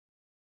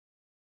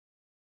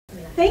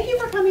thank you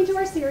for coming to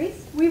our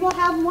series. We will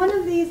have one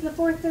of these the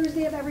fourth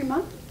Thursday of every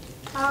month.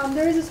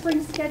 There is a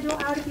spring schedule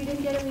out. If you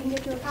didn't get it, we can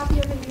get you a copy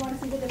of it if you want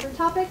to see the different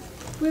topics.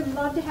 We'd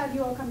love to have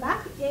you all come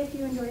back if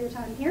you enjoy your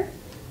time here.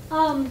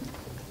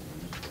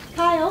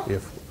 Kyle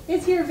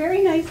is here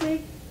very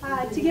nicely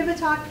to give a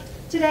talk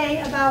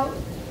today about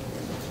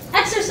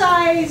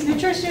exercise,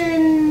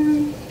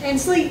 nutrition, and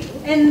sleep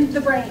in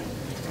the brain.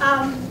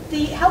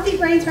 The Healthy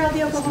Brain Throughout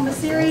the Oklahoma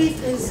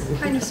series is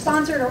kind of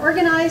sponsored or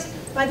organized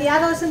by the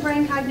Adolescent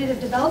Brain Cognitive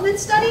Development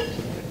Study,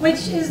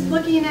 which is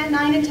looking at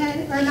 9 and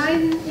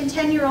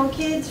 10-year-old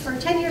kids for a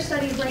 10-year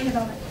study of brain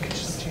development.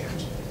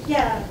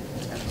 Yeah.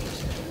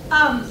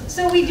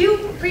 So we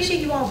do appreciate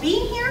you all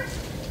being here.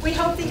 We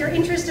hope that your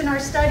interest in our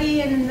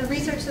study and in the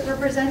research that we're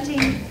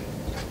presenting.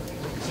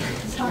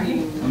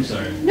 Sorry. I'm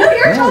sorry. No,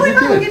 you're totally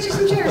fine. We'll get you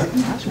some chairs.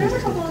 There's a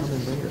couple of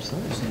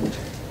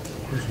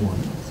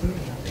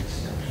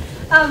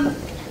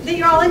that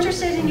you're all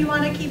interested and you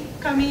want to keep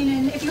coming.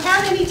 And if you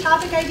have any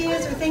topic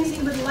ideas or things that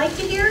you would like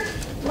to hear,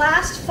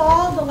 last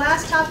fall, the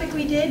last topic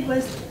we did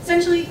was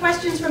essentially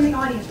questions from the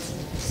audience.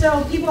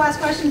 So people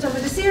asked questions over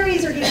the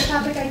series or gave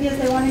topic ideas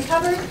they wanted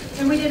covered,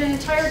 and we did an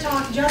entire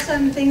talk just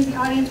on things the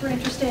audience were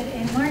interested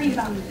in learning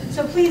about.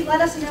 So please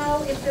let us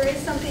know if there is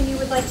something you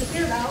would like to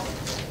hear about,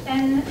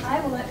 and I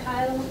will let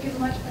Kyle give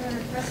much for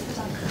the rest of the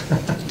talk.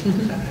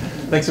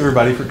 Thanks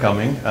everybody for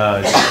coming.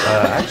 I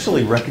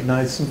actually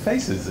recognize some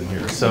faces in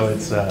here, so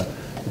it's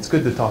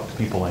good to talk to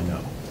people I know.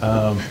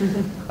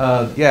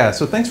 Yeah,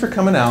 so thanks for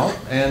coming out,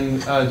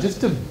 and just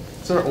to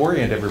sort of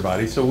orient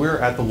everybody, so we're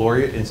at the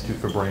Laureate Institute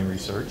for Brain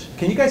Research.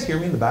 Can you guys hear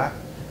me in the back?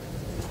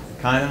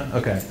 Kinda?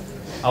 Okay.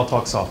 I'll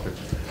talk softer.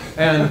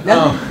 And,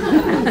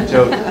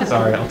 joke,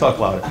 sorry, I'll talk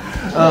louder.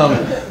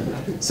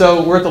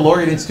 So we're at the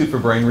Laureate Institute for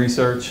Brain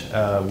Research,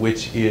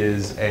 which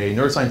is a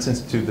neuroscience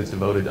institute that's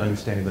devoted to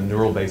understanding the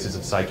neural basis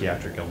of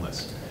psychiatric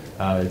illness.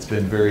 It's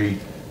been very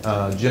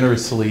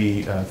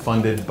generously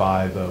funded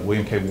by the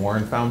William K.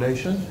 Warren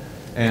Foundation.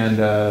 And,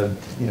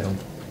 you know,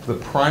 the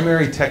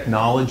primary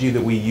technology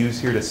that we use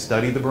here to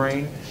study the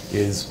brain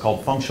is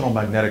called functional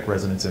magnetic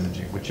resonance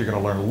imaging, which you're going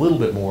to learn a little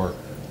bit more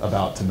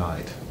about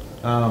tonight.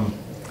 But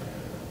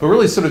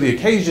really sort of the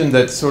occasion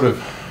that sort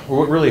of, or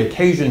what really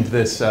occasioned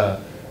this,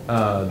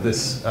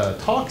 this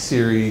talk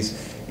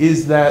series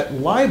is that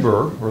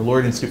LIBR, or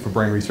Laureate Institute for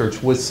Brain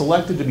Research, was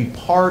selected to be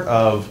part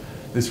of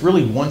this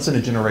really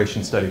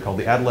once-in-a-generation study called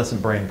the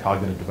Adolescent Brain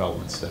Cognitive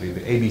Development Study,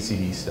 the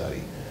ABCD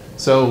study.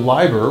 So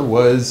LIBR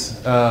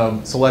was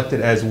selected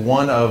as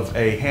one of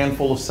a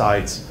handful of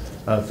sites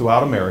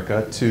throughout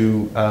America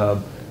to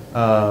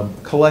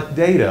collect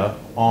data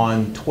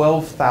on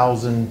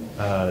 12,000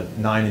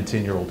 9 and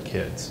 10-year-old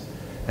kids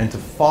and to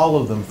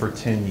follow them for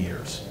 10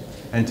 years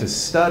and to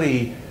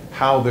study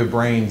how their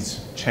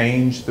brains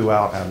change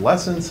throughout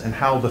adolescence and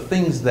how the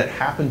things that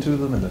happen to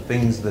them and the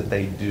things that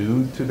they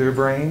do to their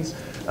brains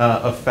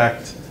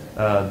affect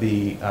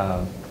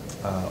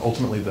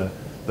ultimately the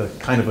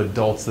kind of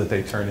adults that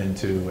they turn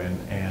into.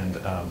 And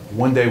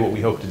one day what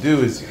we hope to do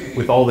is,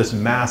 with all this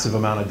massive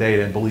amount of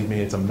data, and believe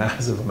me, it's a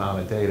massive amount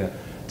of data,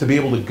 to be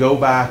able to go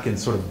back and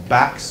sort of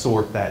back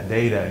sort that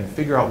data and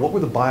figure out what were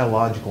the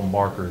biological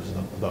markers,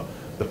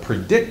 the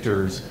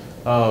predictors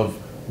of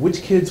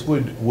which kids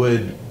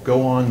would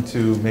go on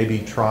to maybe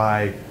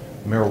try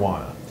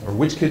marijuana, or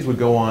which kids would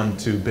go on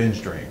to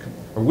binge drink,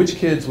 or which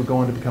kids would go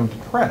on to become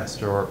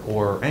depressed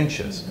or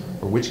anxious,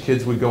 or which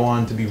kids would go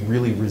on to be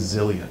really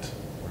resilient.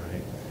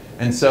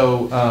 And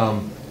so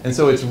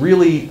it's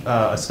really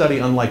a study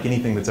unlike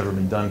anything that's ever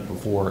been done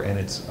before, and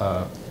it's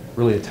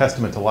really a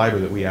testament to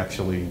LIBR that we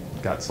actually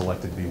got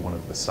selected to be one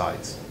of the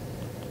sites.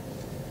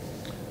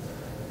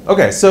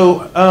 Okay,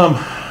 so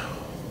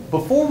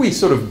before we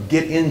sort of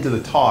get into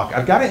the talk,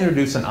 I've got to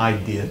introduce an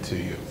idea to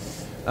you.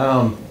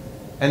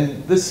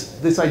 And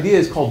this idea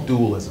is called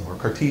dualism, or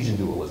Cartesian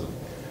dualism.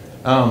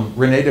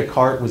 René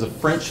Descartes was a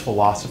French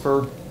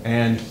philosopher,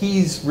 and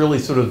he's really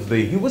sort of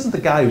he wasn't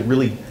the guy who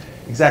really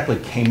exactly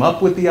came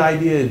up with the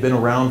idea. He'd been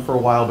around for a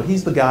while, but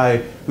he's the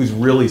guy who's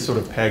really sort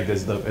of pegged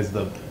as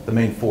the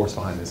main force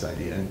behind this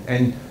idea.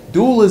 And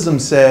dualism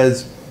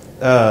says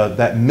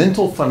that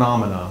mental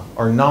phenomena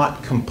are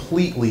not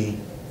completely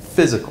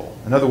physical.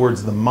 In other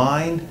words, the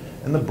mind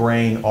and the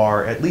brain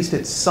are, at least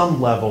at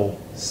some level,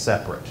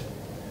 separate.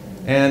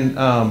 And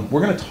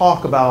we're going to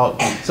talk about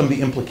some of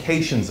the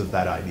implications of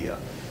that idea.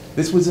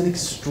 This was an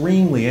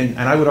extremely, and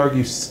I would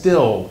argue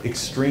still,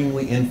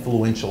 extremely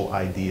influential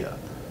idea.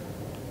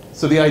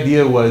 So the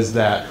idea was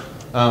that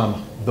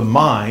the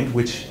mind,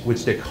 which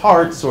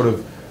Descartes sort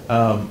of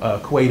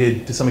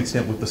equated to some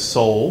extent with the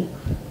soul,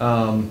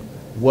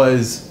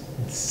 was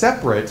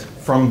separate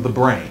from the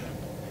brain.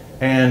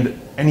 And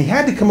he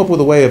had to come up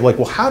with a way of like,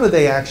 well, how do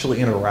they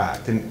actually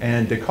interact?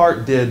 And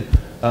Descartes did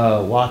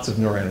lots of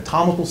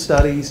neuroanatomical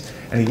studies,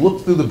 and he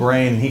looked through the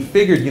brain, and he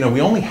figured, you know,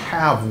 we only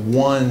have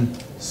one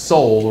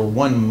soul or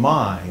one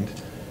mind,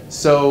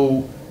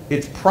 so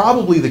it's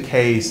probably the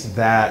case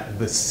that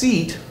the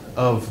seat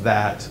of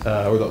that,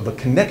 or the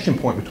connection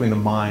point between the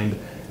mind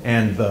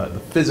and the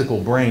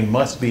physical brain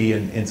must be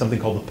in something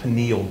called the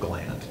pineal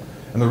gland.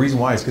 And the reason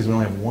why is because we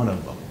only have one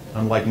of them,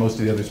 unlike most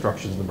of the other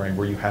structures in the brain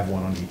where you have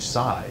one on each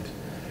side.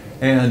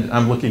 And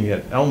I'm looking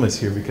at Elmas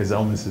here because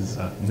Elmas is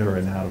a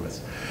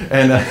neuroanatomist.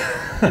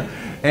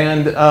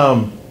 And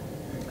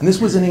this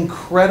was an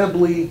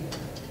incredibly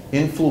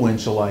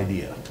influential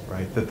idea,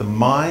 right? That the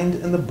mind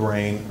and the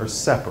brain are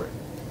separate.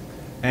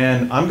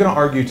 And I'm going to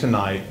argue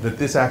tonight that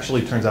this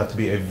actually turns out to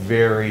be a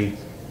very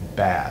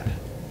bad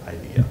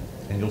idea.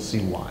 And you'll see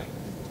why.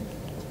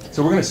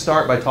 So we're going to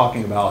start by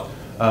talking about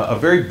a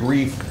very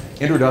brief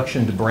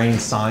introduction to brain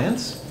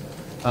science.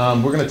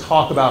 We're going to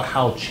talk about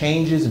how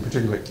changes, in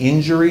particular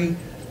injury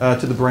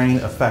to the brain,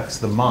 affects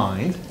the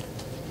mind.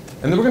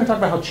 And then we're going to talk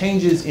about how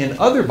changes in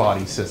other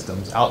body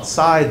systems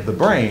outside the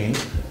brain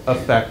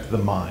affect the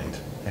mind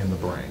and the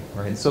brain.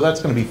 Right? So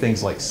that's going to be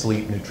things like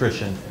sleep,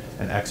 nutrition,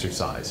 and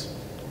exercise.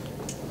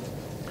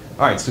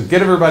 All right, so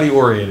get everybody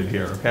oriented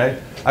here,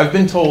 okay? I've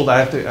been told,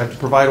 I have to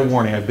provide a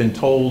warning, I've been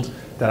told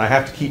that I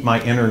have to keep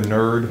my inner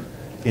nerd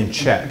in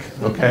check,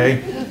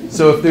 okay?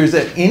 So if there's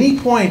at any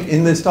point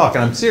in this talk,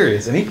 and I'm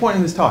serious, any point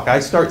in this talk, I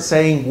start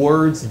saying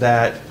words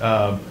that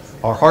are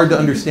hard to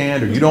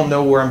understand or you don't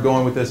know where I'm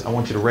going with this, I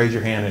want you to raise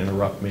your hand and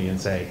interrupt me and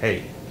say,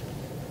 hey,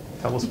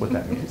 tell us what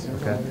that means,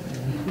 okay?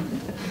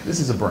 This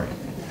is a brain.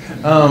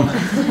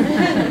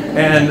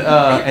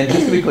 And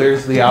just to be clear,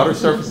 this is the outer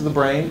surface of the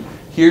brain.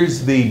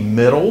 Here's the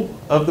middle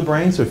of the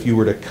brain. So if you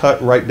were to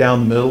cut right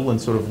down the middle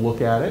and sort of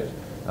look at it,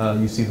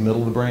 you see the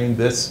middle of the brain.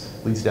 This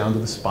leads down to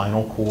the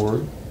spinal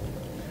cord.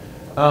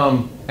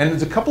 And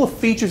there's a couple of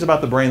features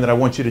about the brain that I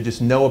want you to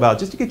just know about,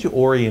 just to get you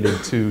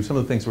oriented to some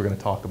of the things we're going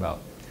to talk about.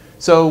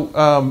 So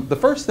the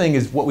first thing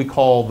is what we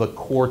call the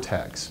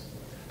cortex.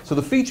 So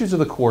the features of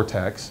the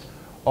cortex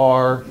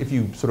are, if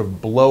you sort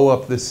of blow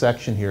up this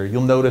section here,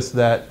 you'll notice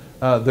that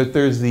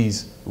there's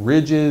these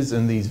ridges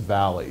and these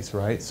valleys,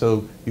 right?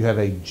 So you have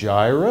a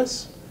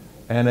gyrus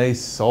and a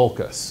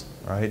sulcus,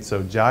 right?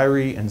 So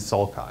gyri and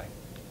sulci.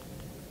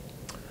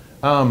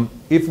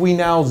 If we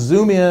now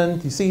zoom in,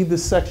 do you see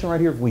this section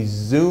right here? If we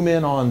zoom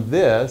in on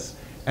this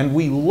and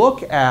we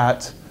look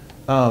at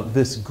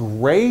this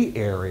gray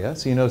area,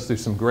 so you notice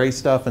there's some gray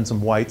stuff and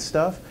some white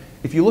stuff.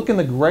 If you look in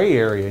the gray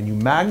area and you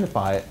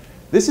magnify it,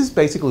 this is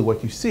basically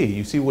what you see.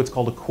 You see what's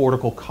called a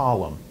cortical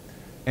column.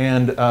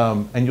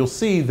 And you'll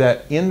see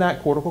that in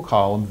that cortical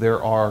column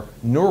there are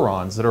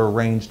neurons that are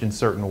arranged in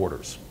certain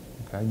orders.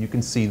 Okay? You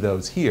can see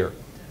those here.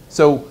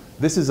 So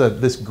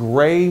this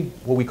gray,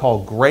 what we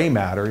call gray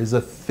matter, is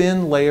a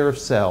thin layer of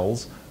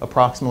cells,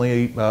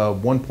 approximately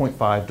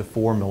 1.5 to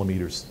 4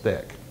 millimeters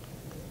thick.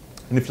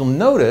 And if you'll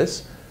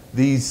notice,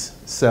 these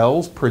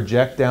cells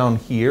project down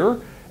here,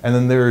 and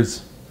then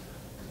there's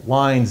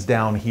lines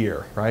down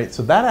here, right?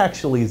 So that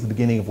actually is the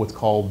beginning of what's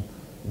called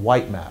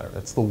white matter.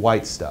 That's the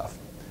white stuff.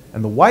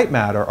 And the white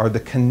matter are the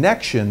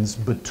connections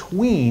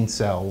between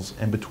cells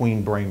and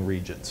between brain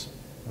regions,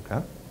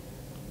 okay?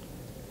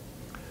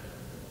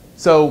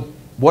 So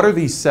what are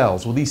these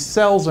cells? Well, these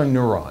cells are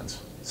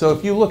neurons. So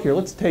if you look here,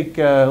 let's take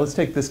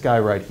this guy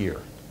right here,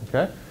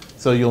 okay?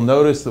 So you'll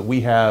notice that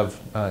we have,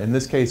 in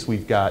this case,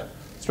 we've got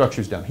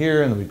structures down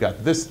here, and then we've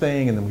got this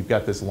thing, and then we've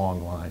got this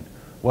long line.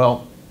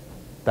 Well,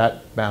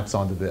 that maps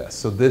onto this.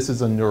 So this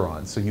is a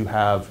neuron. So you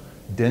have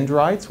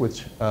dendrites,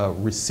 which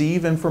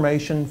receive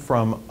information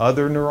from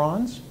other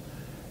neurons.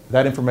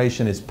 That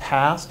information is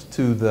passed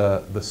to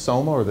the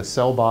soma, or the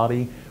cell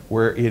body,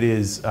 where it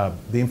is, the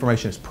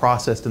information is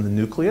processed in the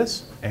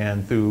nucleus,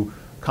 and through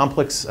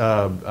complex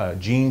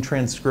gene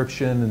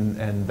transcription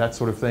and that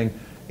sort of thing,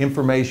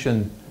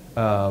 information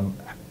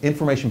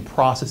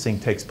processing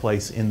takes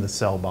place in the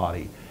cell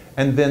body.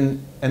 And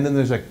then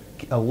there's an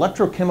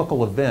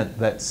electrochemical event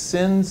that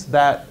sends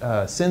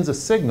a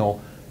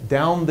signal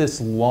down this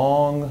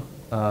long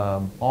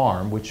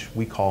arm, which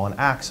we call an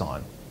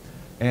axon.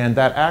 And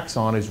that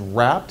axon is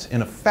wrapped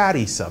in a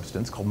fatty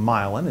substance called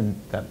myelin, and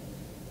that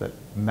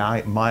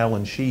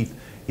myelin sheath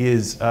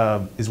is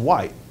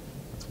white.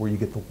 That's where you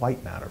get the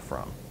white matter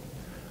from.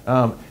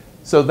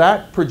 So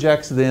that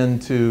projects then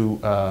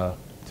to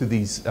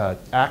these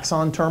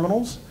axon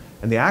terminals,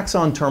 and the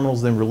axon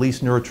terminals then release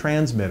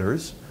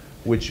neurotransmitters,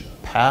 which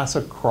pass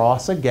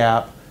across a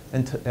gap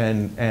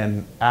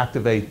and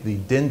activate the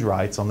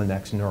dendrites on the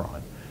next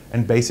neuron.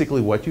 And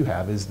basically what you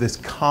have is this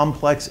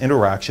complex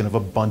interaction of a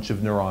bunch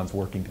of neurons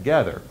working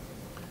together.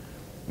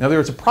 Now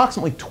there's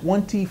approximately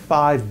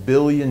 25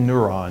 billion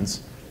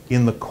neurons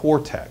in the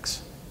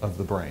cortex of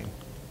the brain.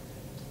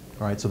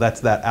 All right, so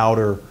that's that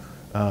outer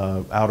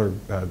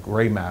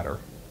gray matter.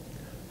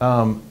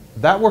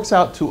 That works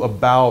out to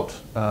about,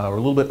 or a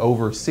little bit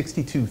over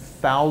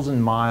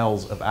 62,000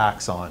 miles of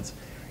axons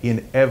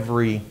in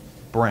every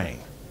brain.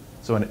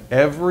 So in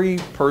every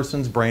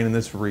person's brain in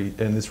this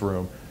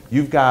room,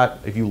 you've got,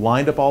 if you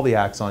lined up all the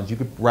axons, you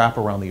could wrap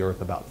around the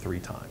Earth about 3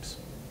 times.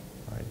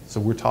 Right?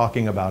 So we're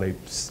talking about a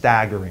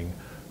staggering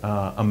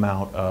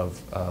amount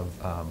of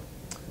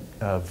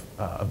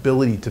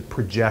ability to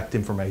project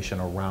information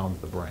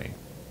around the brain.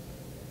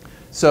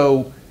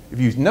 So if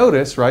you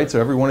notice, right, so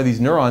every one of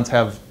these neurons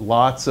have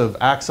lots of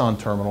axon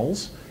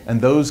terminals, and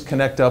those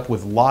connect up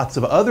with lots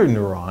of other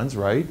neurons,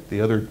 right,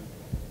 the other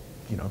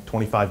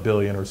 25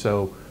 billion or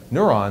so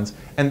neurons,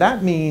 and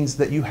that means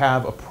that you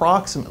have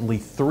approximately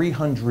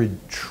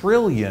 300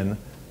 trillion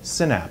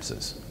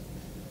synapses.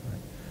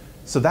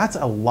 So that's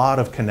a lot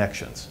of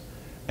connections,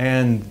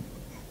 and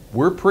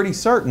we're pretty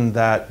certain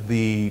that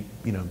the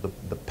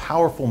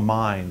powerful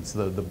minds,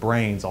 the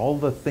brains, all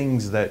the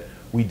things that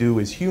we do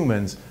as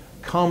humans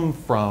come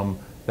from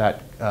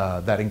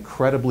that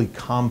incredibly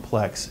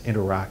complex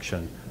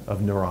interaction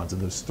of neurons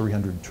and those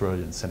 300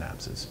 trillion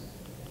synapses.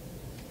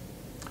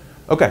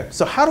 Okay,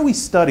 so how do we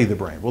study the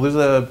brain? Well, there's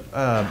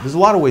a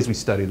lot of ways we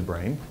study the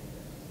brain.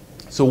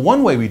 So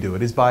one way we do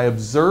it is by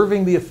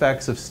observing the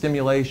effects of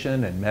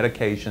stimulation and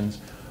medications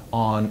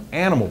on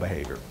animal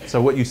behavior.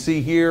 So what you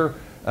see here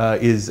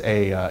is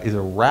a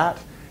rat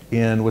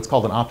in what's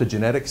called an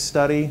optogenetics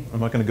study. I'm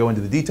not going to go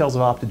into the details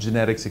of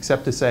optogenetics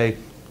except to say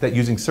that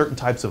using certain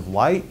types of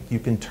light, you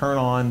can turn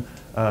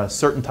on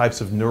certain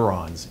types of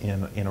neurons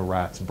in a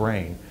rat's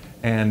brain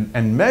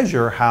and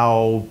measure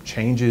how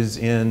changes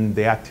in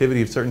the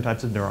activity of certain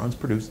types of neurons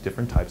produce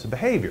different types of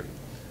behavior.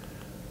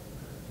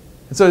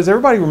 And so does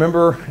anybody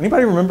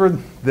remember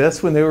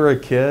this when they were a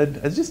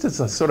kid? It's just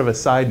as a sort of a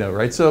side note,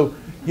 right? So,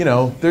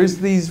 there's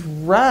these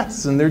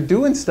rats and they're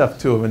doing stuff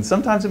to them, and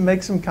sometimes it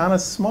makes them kind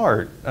of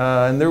smart.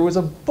 And there was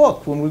a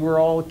book when we were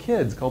all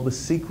kids called The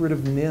Secret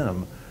of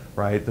Nim,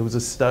 right? It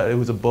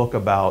was a book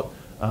about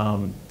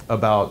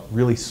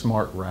really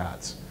smart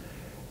rats.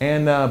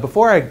 And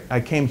before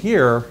I came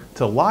here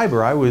to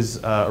LIBOR, I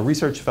was a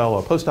research fellow,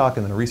 a postdoc,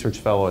 and then a research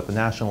fellow at the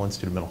National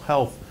Institute of Mental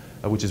Health,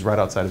 which is right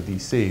outside of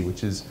DC,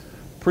 which is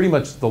pretty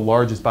much the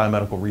largest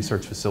biomedical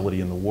research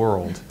facility in the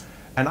world.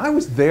 And I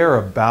was there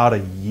about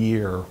a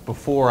year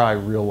before I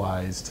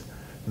realized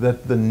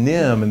that the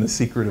NIM and The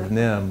Secret of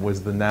NIM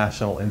was the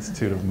National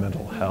Institute of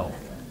Mental Health.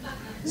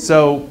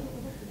 So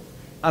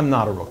I'm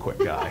not a real quick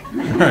guy,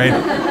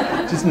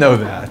 right? Just know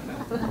that.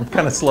 I'm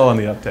kind of slow on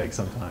the uptake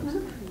sometimes.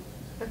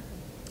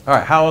 All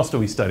right, how else do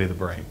we study the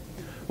brain?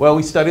 Well,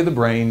 we study the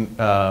brain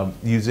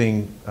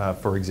using,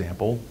 for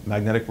example,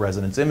 magnetic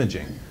resonance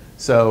imaging.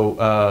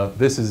 So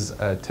this is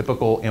a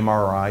typical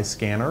MRI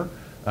scanner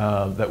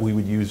that we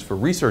would use for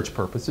research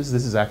purposes.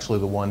 This is actually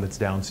the one that's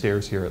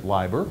downstairs here at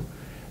LIBOR.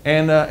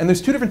 And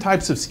there's two different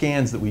types of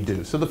scans that we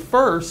do. So the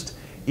first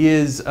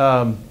is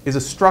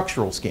a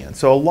structural scan.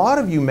 So a lot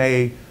of you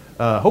may,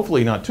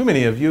 hopefully not too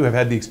many of you, have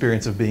had the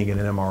experience of being in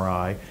an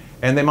MRI.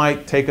 And they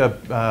might take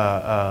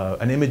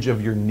an image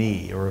of your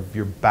knee or of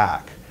your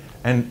back.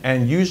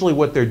 And usually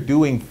what they're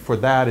doing for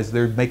that is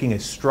they're making a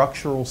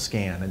structural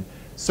scan. And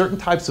certain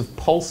types of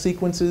pulse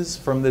sequences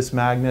from this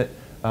magnet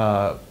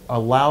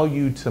allow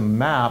you to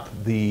map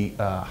the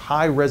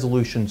high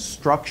resolution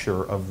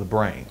structure of the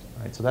brain.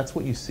 Right? So that's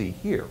what you see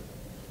here.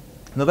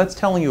 Now that's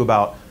telling you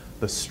about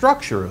the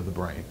structure of the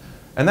brain.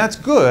 And that's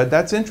good,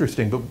 that's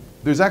interesting, but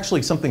there's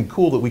actually something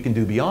cool that we can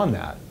do beyond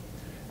that.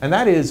 And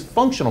that is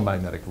functional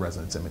magnetic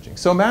resonance imaging.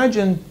 So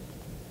imagine,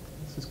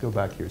 let's just go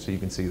back here so you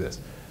can see this.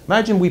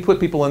 Imagine we put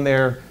people in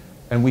there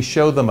and we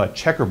show them a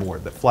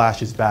checkerboard that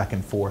flashes back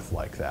and forth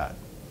like that.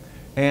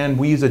 And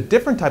we use a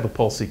different type of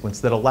pulse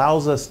sequence that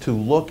allows us to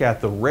look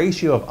at the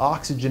ratio of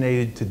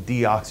oxygenated to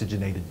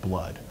deoxygenated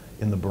blood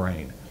in the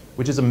brain,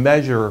 which is a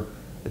measure,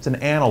 it's an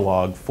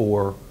analog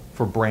for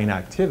brain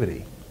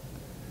activity.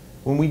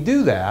 When we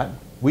do that,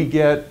 we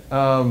get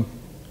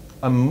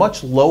a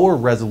much lower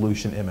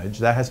resolution image.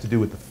 That has to do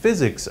with the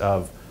physics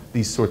of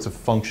these sorts of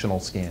functional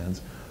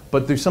scans.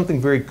 But there's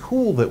something very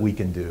cool that we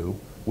can do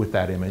with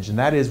that image, and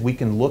that is we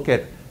can look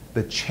at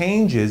the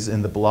changes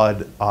in the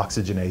blood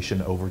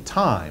oxygenation over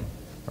time.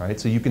 Right?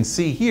 So you can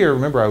see here,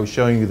 remember I was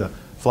showing you the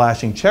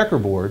flashing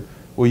checkerboard,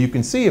 where you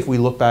can see if we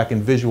look back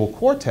in visual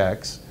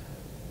cortex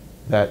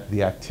that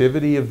the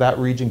activity of that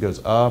region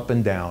goes up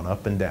and down,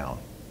 up and down.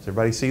 Does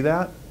everybody see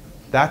that?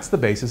 That's the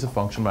basis of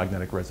functional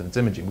magnetic resonance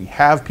imaging. We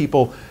have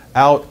people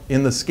out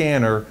in the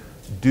scanner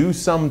do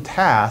some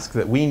task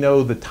that we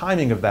know the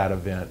timing of that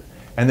event,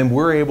 and then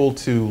we're able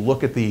to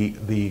look at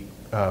the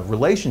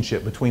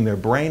relationship between their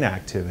brain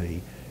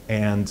activity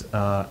and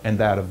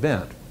that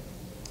event.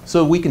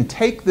 So we can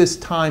take this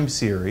time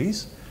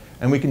series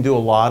and we can do a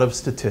lot of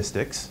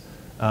statistics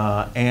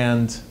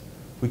and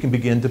we can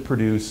begin to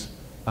produce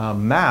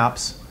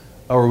maps,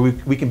 or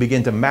we can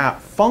begin to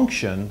map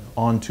function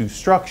onto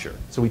structure.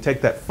 So we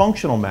take that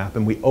functional map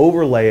and we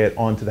overlay it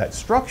onto that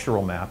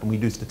structural map and we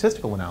do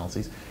statistical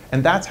analyses,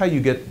 and that's how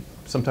you get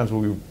sometimes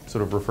what we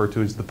sort of refer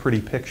to as the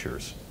pretty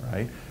pictures,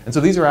 right? And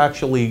so these are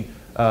actually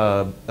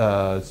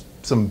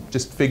some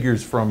just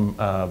figures from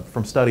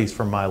studies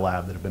from my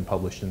lab that have been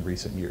published in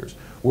recent years,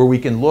 where we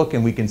can look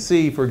and we can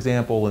see, for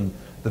example, in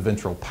the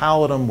ventral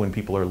pallidum, when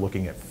people are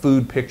looking at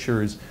food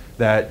pictures,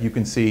 that you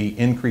can see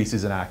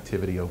increases in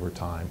activity over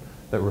time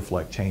that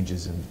reflect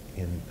changes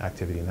in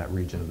activity in that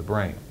region of the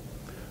brain.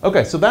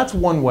 Okay, so that's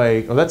one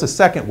way, or that's a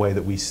second way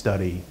that we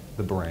study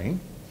the brain.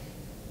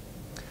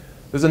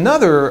 There's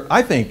another,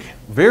 I think,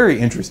 very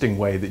interesting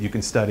way that you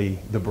can study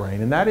the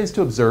brain, and that is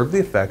to observe the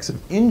effects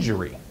of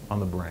injury on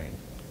the brain.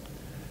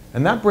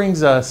 And that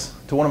brings us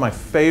to one of my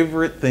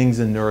favorite things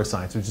in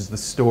neuroscience, which is the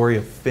story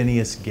of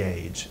Phineas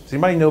Gage. Does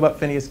anybody know about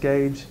Phineas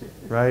Gage?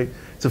 Right?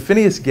 So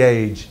Phineas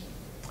Gage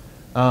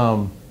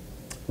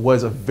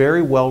was a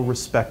very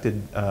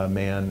well-respected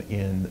man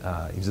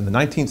he was in the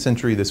 19th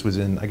century. This was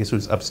in, I guess it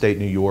was upstate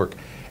New York.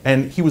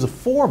 And he was a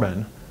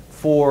foreman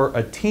for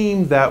a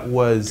team that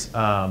was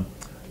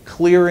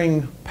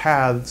clearing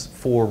paths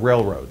for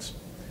railroads.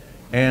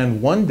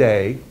 And one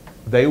day,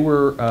 they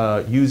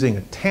were using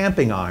a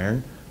tamping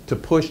iron to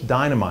push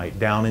dynamite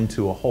down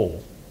into a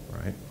hole,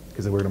 right?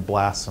 Because they were going to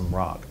blast some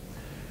rock.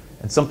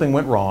 And something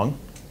went wrong,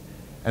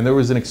 and there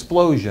was an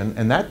explosion,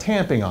 and that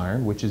tamping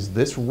iron, which is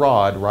this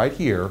rod right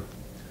here,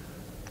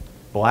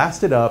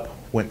 blasted up,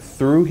 went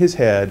through his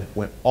head,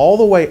 went all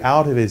the way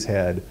out of his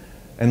head,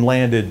 and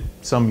landed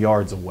some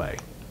yards away.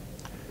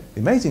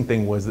 The amazing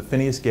thing was that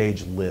Phineas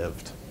Gage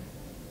lived,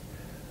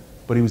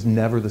 but he was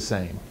never the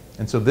same.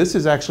 And so this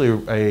is actually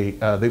we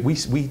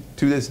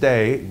to this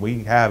day,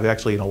 we have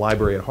actually in a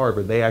library at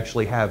Harvard, they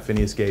actually have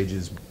Phineas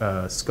Gage's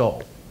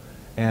skull.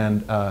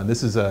 And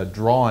this is a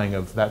drawing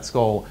of that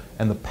skull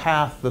and the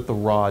path that the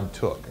rod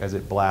took as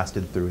it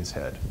blasted through his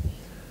head.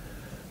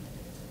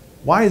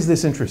 Why is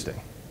this interesting?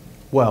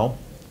 Well,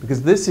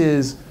 because this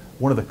is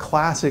one of the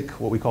classic,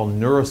 what we call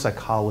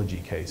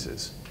neuropsychology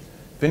cases.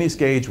 Phineas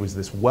Gage was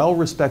this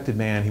well-respected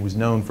man. He was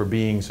known for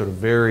being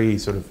very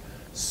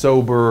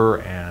sober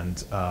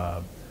and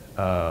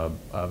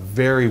a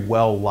very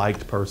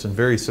well-liked person,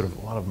 very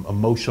a lot of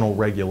emotional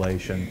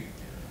regulation.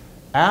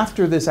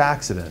 After this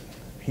accident,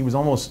 he was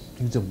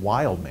a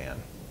wild man,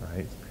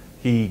 right?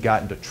 He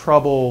got into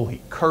trouble,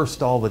 he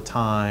cursed all the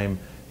time,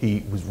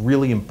 he was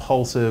really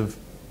impulsive,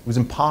 it was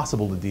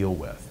impossible to deal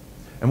with.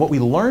 And what we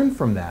learned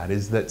from that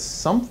is that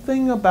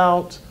something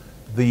about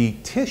the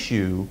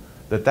tissue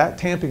that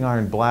tamping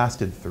iron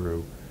blasted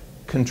through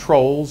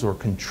controls or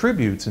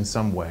contributes in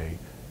some way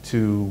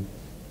to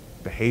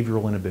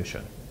behavioral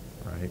inhibition,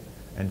 right?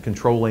 And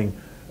controlling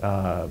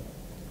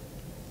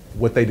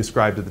what they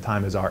described at the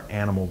time as our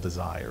animal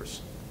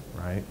desires,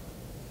 right?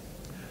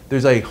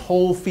 There's a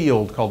whole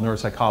field called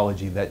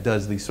neuropsychology that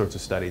does these sorts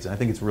of studies, and I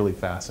think it's really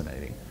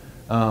fascinating.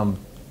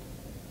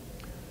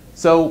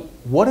 So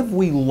what have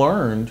we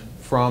learned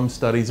from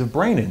studies of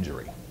brain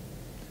injury?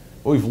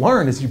 What we've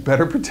learned is you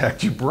better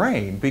protect your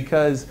brain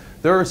because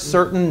there are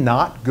certain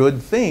not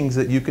good things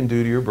that you can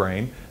do to your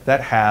brain that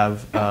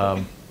have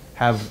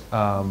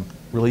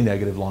really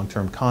negative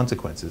long-term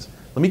consequences.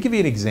 Let me give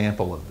you an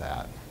example of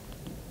that.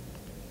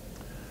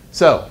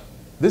 So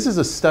this is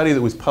a study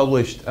that was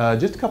published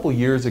just a couple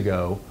years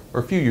ago, or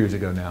a few years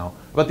ago now,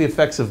 about the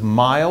effects of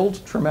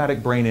mild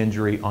traumatic brain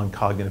injury on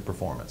cognitive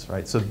performance,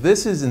 right? So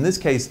this is, in this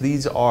case,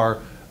 these are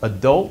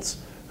adults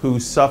who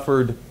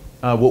suffered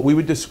what we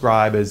would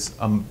describe as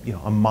a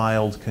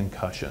mild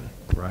concussion,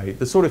 right?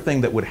 The sort of thing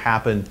that would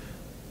happen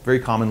very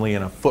commonly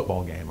in a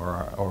football game or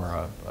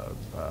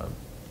a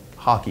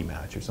hockey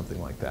match or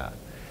something like that.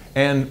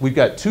 And we've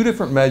got two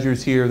different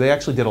measures here. They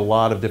actually did a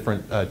lot of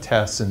different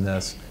tests in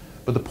this.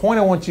 But the point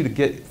I want you to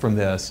get from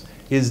this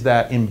is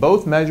that in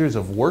both measures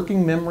of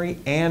working memory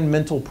and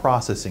mental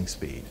processing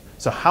speed,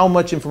 so how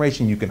much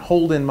information you can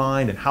hold in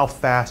mind and how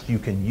fast you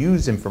can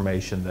use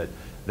information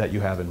that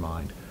you have in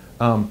mind.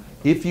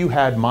 If you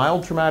had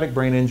mild traumatic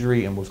brain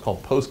injury and what's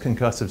called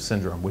post-concussive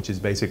syndrome, which is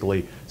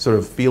basically sort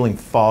of feeling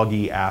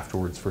foggy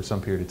afterwards for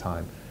some period of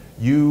time,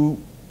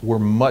 you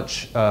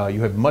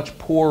had much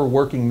poorer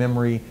working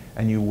memory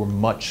and you were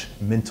much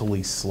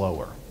mentally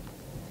slower.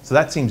 So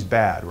that seems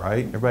bad,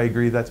 right? Everybody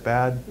agree that's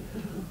bad?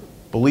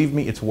 Believe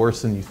me, it's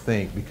worse than you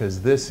think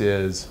because this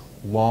is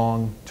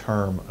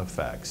long-term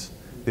effects.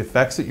 The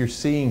effects that you're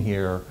seeing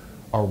here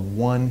are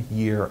 1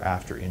 year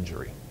after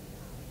injury.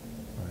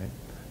 Right?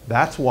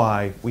 That's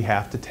why we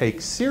have to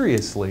take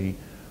seriously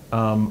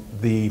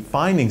the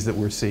findings that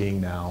we're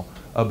seeing now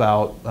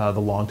about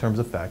the long-term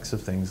effects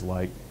of things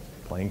like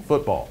playing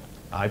football.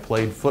 I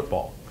played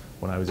football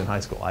when I was in high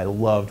school. I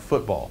loved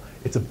football.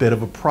 It's a bit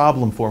of a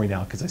problem for me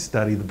now because I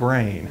study the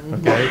brain,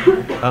 okay?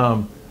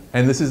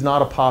 And this is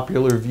not a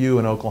popular view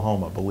in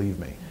Oklahoma, believe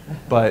me.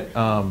 But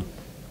I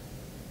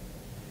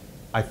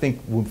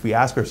think if we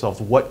ask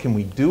ourselves, what can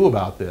we do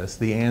about this?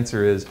 The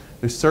answer is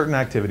there's certain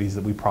activities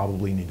that we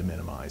probably need to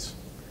minimize.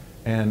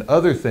 And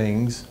other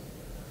things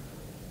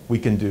we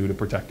can do to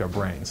protect our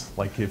brains.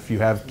 Like if you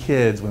have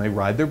kids, when they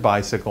ride their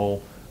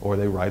bicycle or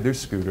they ride their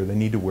scooter, they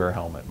need to wear a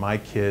helmet. My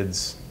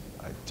kids,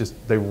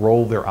 they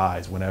roll their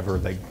eyes whenever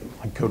they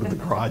go to the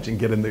garage and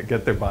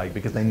get their bike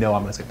because they know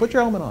I'm going to say, put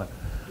your helmet on.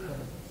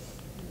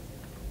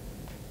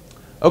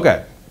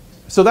 Okay,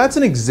 so that's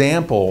an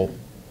example.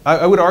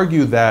 I would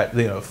argue that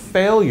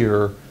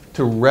failure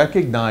to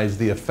recognize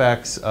the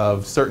effects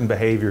of certain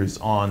behaviors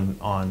on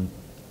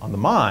the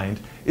mind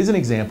is an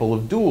example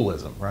of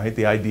dualism, right?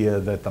 The idea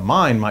that the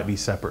mind might be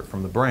separate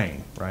from the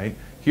brain, right?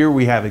 Here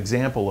we have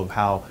example of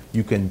how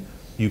you can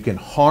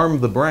harm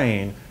the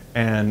brain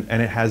and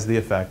it has the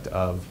effect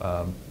of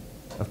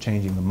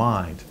changing the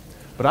mind.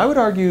 But I would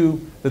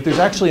argue that there's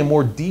actually a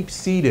more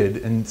deep-seated,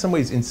 in some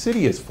ways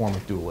insidious form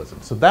of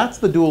dualism. So that's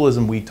the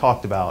dualism we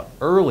talked about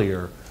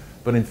earlier,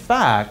 But in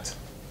fact,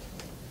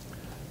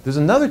 there's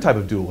another type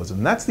of dualism,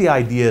 and that's the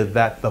idea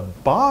that the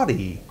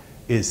body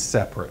is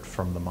separate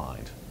from the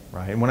mind,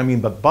 right? And when I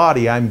mean by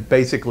body, I'm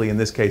basically, in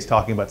this case,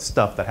 talking about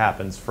stuff that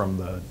happens from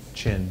the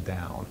chin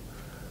down.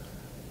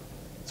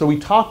 So we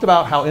talked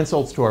about how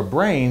insults to our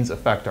brains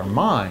affect our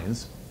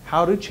minds.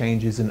 How do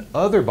changes in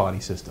other body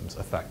systems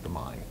affect the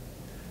mind?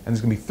 And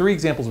there's going to be 3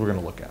 examples we're going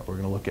to look at. We're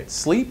going to look at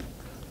sleep,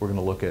 we're going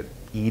to look at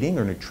eating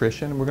or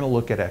nutrition, and we're going to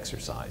look at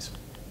exercise.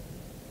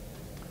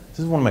 This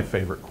is one of my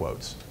favorite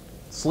quotes.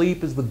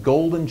 Sleep is the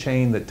golden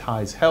chain that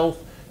ties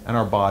health and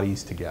our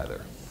bodies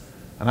together.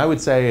 And I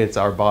would say it's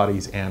our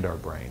bodies and our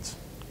brains.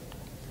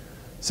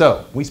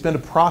 So we spend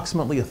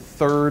approximately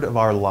 1/3 of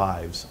our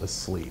lives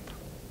asleep,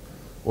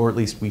 or at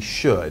least we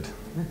should,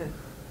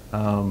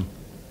 but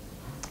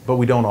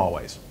we don't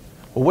always.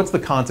 Well, what's the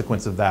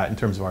consequence of that in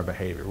terms of our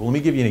behavior? Well, let me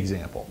give you an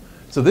example.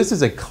 So this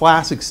is a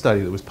classic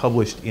study that was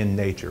published in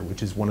Nature,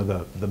 which is one of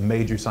the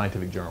major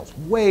scientific journals,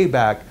 way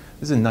back.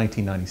 This is in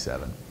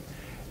 1997.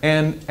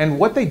 And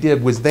what they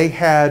did was they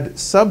had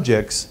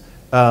subjects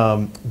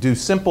do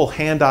simple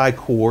hand-eye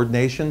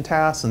coordination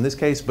tasks in this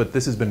case, but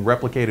this has been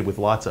replicated with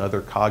lots of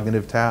other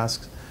cognitive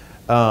tasks.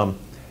 And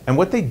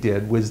what they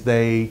did was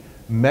they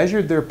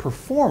measured their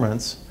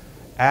performance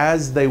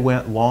as they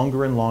went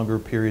longer and longer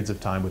periods of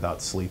time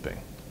without sleeping.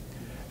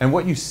 And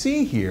what you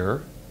see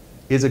here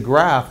is a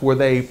graph where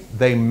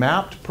they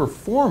mapped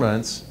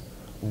performance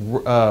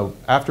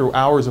after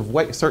hours of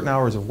certain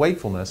hours of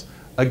wakefulness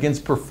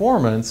against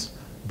performance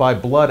by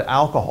blood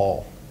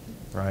alcohol,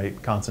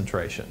 right,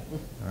 concentration,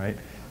 right?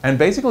 And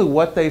basically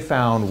what they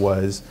found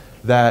was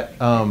that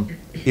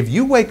if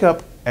you wake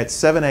up at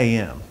 7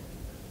 a.m.,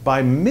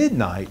 by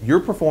midnight, your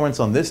performance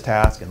on this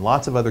task and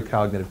lots of other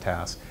cognitive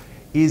tasks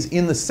is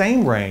in the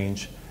same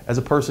range as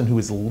a person who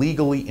is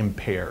legally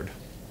impaired,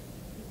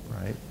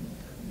 right?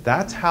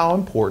 That's how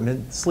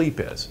important sleep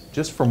is,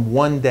 just from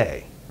one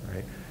day,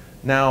 right?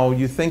 Now,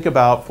 you think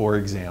about, for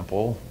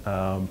example,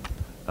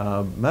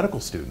 medical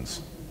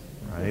students,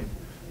 right?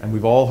 And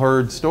we've all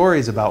heard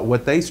stories about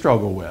what they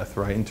struggle with,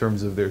 right, in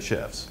terms of their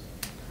shifts.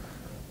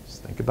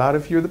 Just think about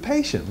if you're the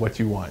patient, what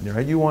you want,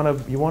 right? You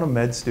want a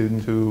med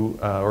student who,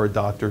 or a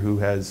doctor who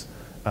has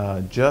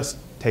just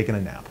taken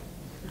a nap.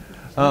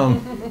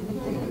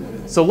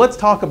 So let's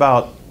talk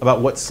about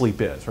what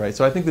sleep is, right?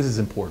 So I think this is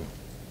important.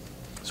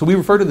 So we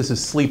refer to this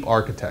as sleep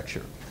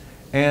architecture.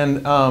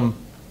 And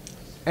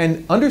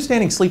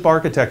understanding sleep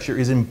architecture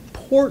is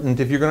important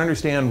if you're going to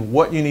understand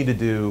what you need to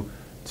do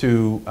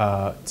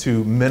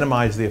to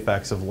minimize the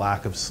effects of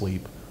lack of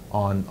sleep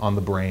on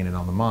the brain and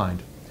on the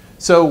mind.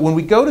 So when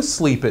we go to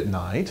sleep at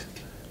night,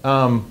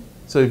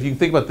 so if you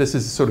think about this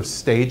as sort of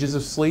stages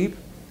of sleep,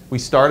 we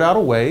start out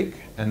awake,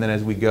 and then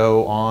as we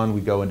go on, we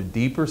go into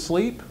deeper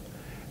sleep.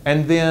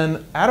 And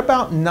then at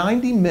about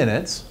 90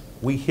 minutes,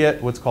 we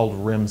hit what's called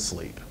REM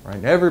sleep,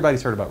 right?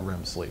 Everybody's heard about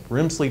REM sleep.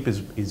 REM sleep is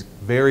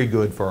very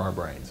good for our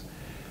brains.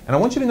 And I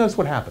want you to notice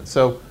what happens.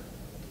 So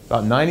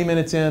about 90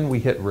 minutes in, we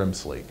hit REM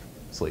sleep.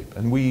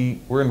 And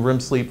we're in REM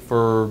sleep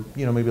for,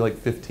 maybe like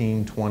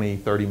 15, 20,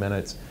 30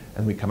 minutes,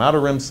 and we come out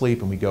of REM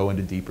sleep and we go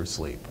into deeper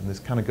sleep. And this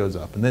kind of goes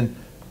up. And then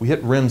we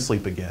hit REM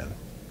sleep again.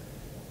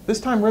 This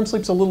time REM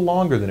sleep's a little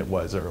longer than it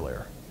was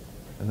earlier.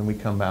 And then we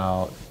come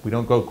out, we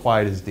don't go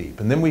quite as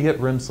deep. And then we hit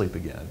REM sleep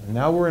again. And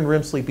now we're in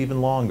REM sleep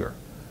even longer.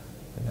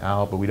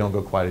 But we don't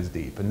go quite as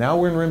deep. And now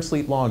we're in REM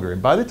sleep longer.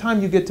 And by the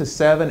time you get to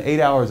 7,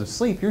 8 hours of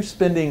sleep, you're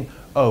spending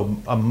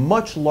a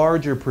much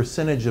larger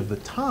percentage of the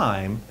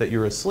time that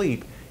you're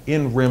asleep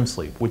in REM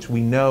sleep, which we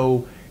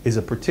know is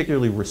a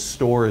particularly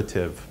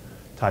restorative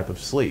type of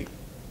sleep.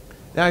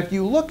 Now, if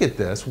you look at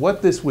this,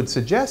 what this would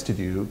suggest to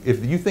you,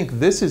 if you think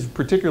this is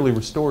particularly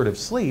restorative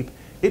sleep,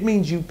 it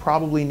means you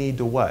probably need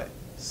to what?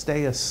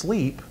 Stay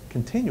asleep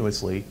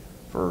continuously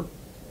for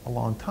a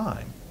long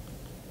time.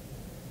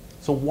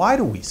 So why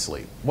do we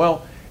sleep?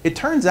 Well, it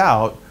turns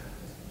out,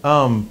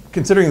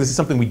 considering this is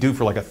something we do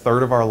for like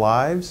 1/3 of our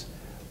lives,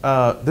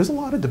 there's a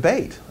lot of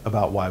debate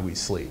about why we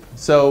sleep.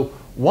 So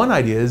one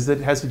idea is that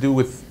it has to do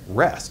with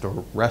rest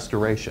or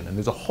restoration. And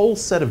there's a whole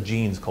set of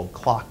genes called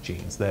clock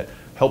genes that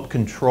help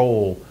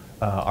control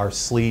our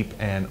sleep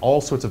and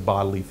all sorts of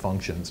bodily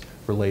functions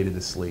related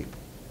to sleep.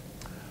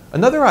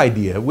 Another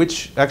idea,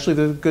 which actually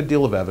there's a good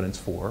deal of evidence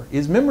for,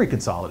 is memory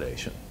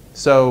consolidation.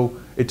 So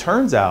it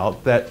turns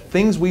out that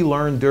things we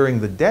learn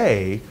during the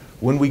day,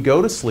 when we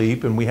go to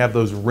sleep and we have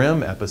those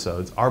REM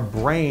episodes, our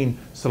brain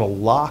sort of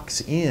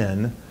locks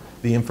in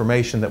the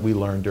information that we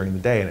learned during the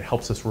day and it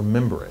helps us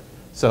remember it.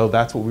 So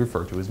that's what we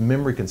refer to as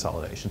memory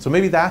consolidation. So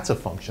maybe that's a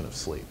function of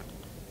sleep.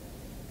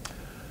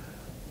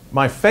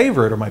 My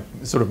favorite, or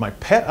my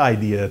pet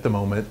idea at the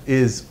moment,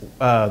 is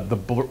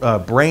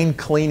the brain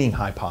cleaning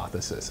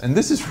hypothesis. And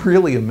this is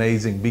really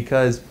amazing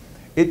because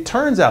it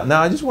turns out,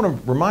 now I just want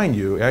to remind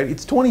you,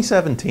 it's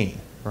 2017,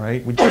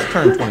 right? We just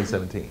turned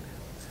 2017.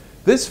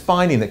 This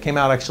finding that came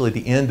out actually at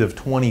the end of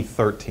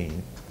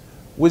 2013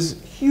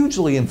 was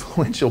hugely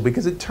influential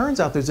because it turns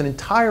out there's an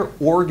entire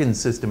organ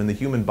system in the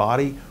human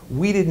body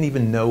we didn't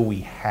even know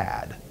we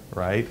had,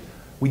 right?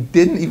 We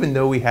didn't even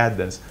know we had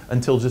this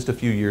until just a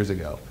few years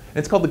ago. And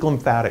it's called the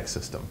glymphatic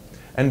system.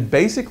 And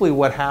basically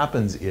what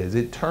happens is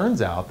it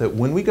turns out that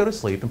when we go to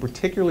sleep, and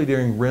particularly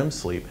during REM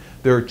sleep,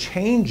 there are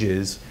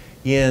changes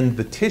in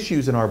the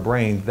tissues in our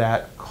brain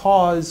that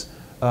cause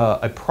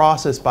a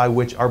process by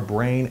which our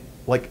brain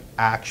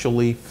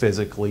actually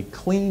physically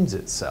cleans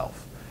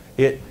itself.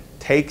 It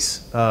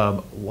takes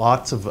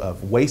lots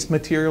of waste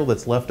material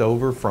that's left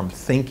over from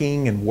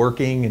thinking and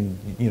working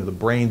and the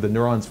brain, the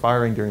neurons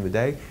firing during the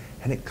day,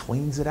 and it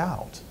cleans it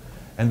out.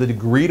 And the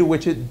degree to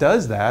which it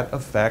does that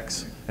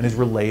affects and is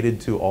related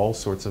to all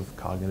sorts of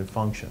cognitive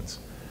functions.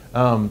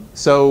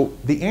 So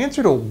the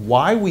answer to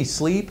why we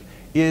sleep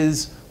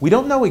is we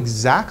don't know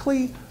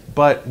exactly,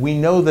 but we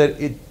know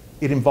that it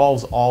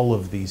involves all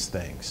of these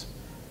things.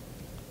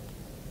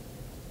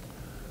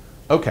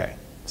 Okay,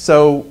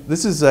 so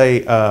this is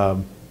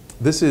a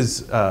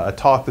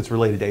talk that's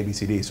related to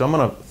ABCD. So I'm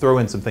going to throw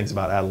in some things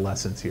about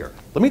adolescence here.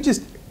 Let me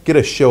just get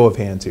a show of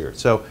hands here.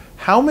 So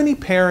how many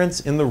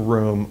parents in the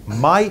room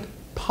might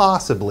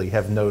possibly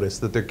have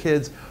noticed that their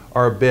kids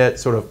are a bit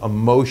sort of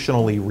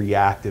emotionally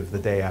reactive the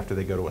day after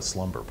they go to a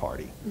slumber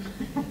party,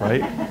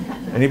 right?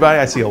 Anybody?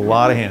 I see a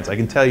lot of hands. I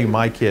can tell you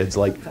my kids,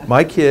 like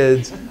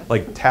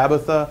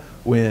Tabitha,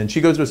 when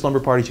she goes to a slumber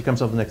party, she comes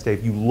home the next day.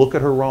 If you look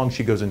at her wrong,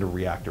 she goes into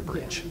reactor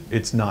breach. Yeah.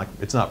 It's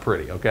not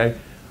pretty, okay?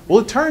 Well,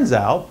 it turns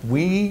out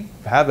we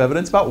have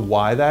evidence about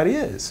why that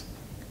is.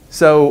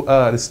 So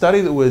the study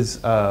that was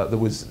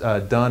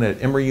done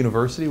at Emory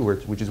University,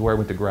 which is where I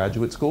went to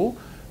graduate school,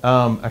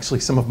 actually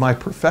some of my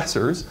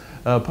professors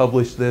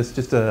published this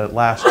just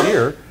last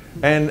year,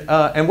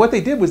 and what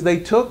they did was they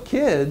took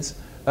kids,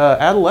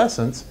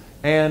 adolescents,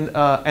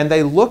 and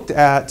they looked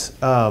at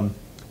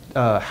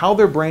how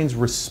their brains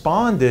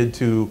responded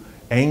to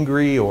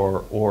angry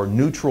or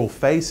neutral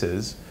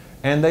faces,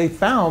 and they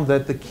found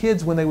that the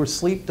kids, when they were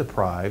sleep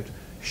deprived,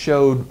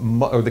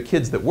 or the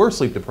kids that were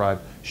sleep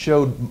deprived,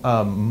 showed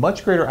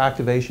much greater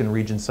activation in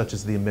regions such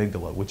as the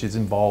amygdala, which is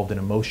involved in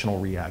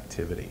emotional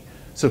reactivity.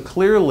 So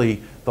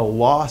clearly, the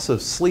loss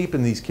of sleep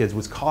in these kids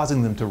was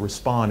causing them to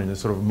respond in a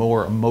sort of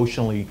more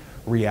emotionally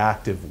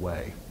reactive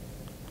way.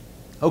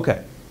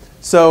 Okay,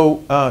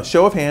 so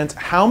show of hands,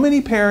 how many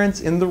parents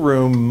in the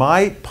room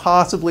might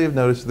possibly have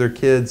noticed their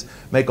kids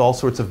make all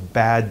sorts of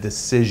bad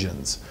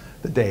decisions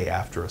the day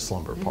after a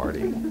slumber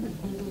party?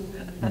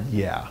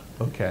 Yeah,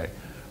 okay.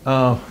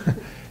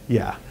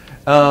 Yeah.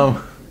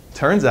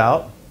 Turns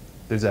out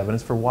there's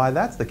evidence for why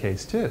that's the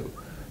case too.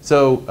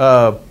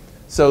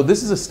 So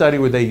this is a study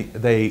where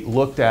they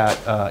looked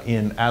at,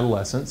 in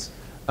adolescents,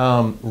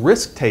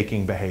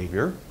 risk-taking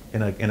behavior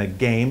in a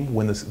game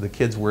when the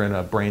kids were in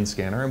a brain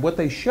scanner. And what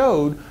they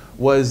showed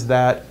was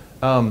that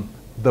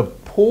the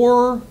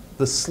poorer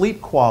the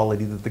sleep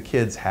quality that the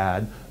kids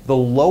had, the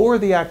lower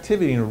the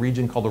activity in a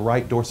region called the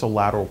right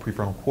dorsolateral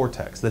prefrontal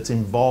cortex that's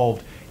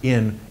involved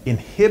in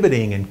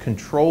inhibiting and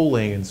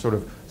controlling and sort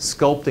of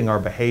sculpting our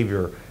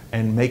behavior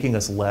and making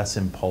us less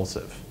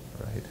impulsive.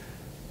 Right?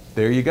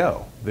 There you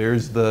go.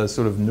 There's the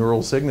sort of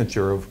neural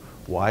signature of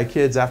why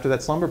kids after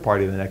that slumber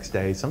party the next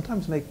day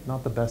sometimes make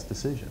not the best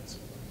decisions.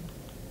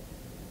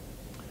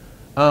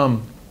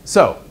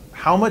 So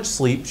how much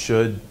sleep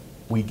should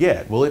we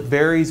get? Well, it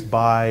varies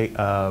by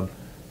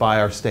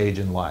our stage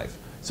in life.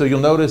 So you'll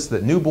notice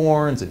that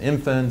newborns and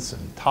infants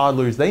and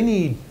toddlers, they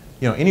need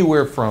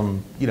anywhere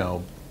from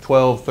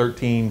 12,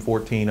 13,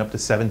 14, up to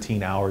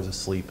 17 hours of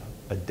sleep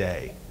a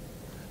day.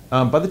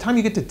 By the time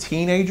you get to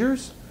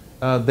teenagers,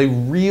 they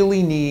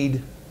really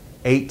need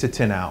 8 to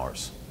 10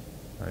 hours.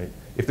 Right?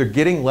 If they're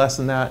getting less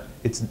than that,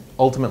 it's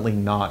ultimately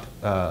not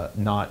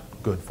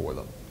good for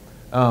them.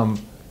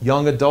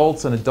 Young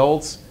adults and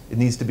adults, it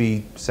needs to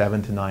be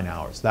 7 to 9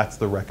 hours. That's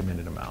the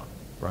recommended amount.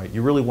 Right?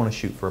 You really want to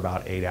shoot for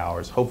about 8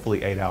 hours,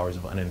 hopefully 8 hours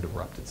of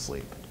uninterrupted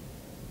sleep.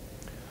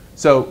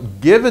 So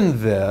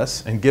given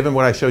this, and given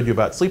what I showed you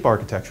about sleep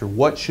architecture,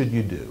 what should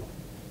you do?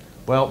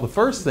 Well, the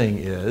first thing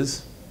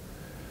is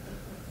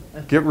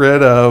get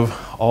rid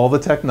of all the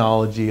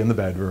technology in the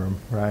bedroom,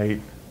 right?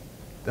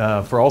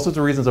 For all sorts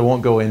of reasons I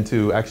won't go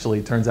into. Actually,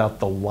 it turns out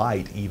the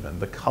light, even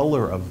the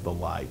color of the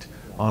light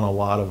on a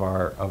lot of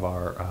our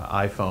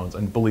iPhones,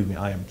 and believe me,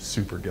 I am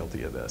super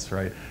guilty of this,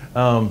 right?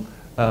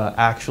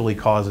 Actually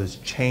causes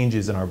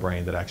changes in our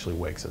brain that actually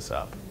wakes us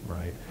up,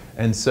 right?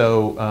 And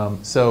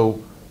so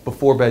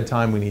before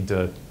bedtime, we need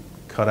to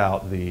cut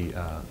out the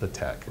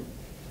tech.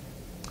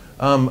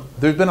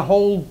 There's been a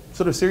whole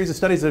sort of series of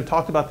studies that have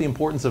talked about the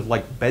importance of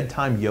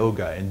bedtime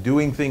yoga and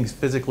doing things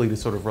physically to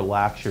sort of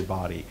relax your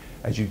body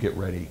as you get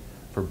ready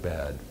for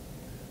bed.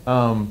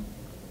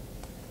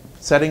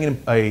 Setting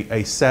in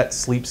a set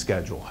sleep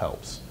schedule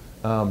helps.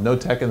 No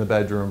tech in the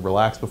bedroom,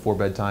 relax before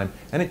bedtime.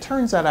 And it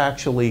turns out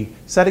actually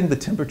setting the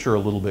temperature a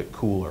little bit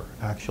cooler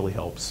actually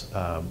helps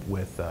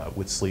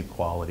with sleep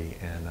quality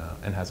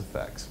and has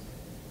effects.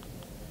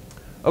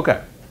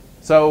 Okay,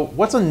 so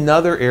what's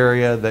another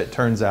area that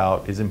turns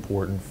out is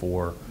important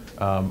for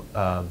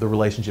the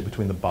relationship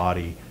between the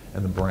body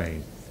and the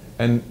brain?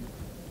 And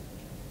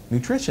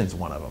nutrition's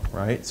one of them,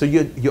 right? So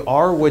you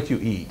are what you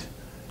eat,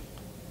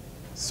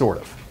 sort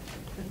of.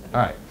 All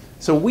right.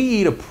 So we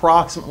eat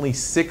approximately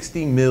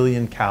 60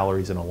 million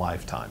calories in a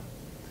lifetime.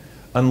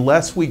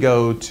 Unless we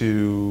go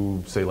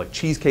to, say, like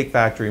Cheesecake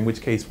Factory, in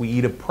which case we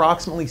eat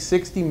approximately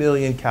 60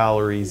 million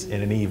calories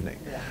in an evening,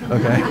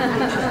 okay?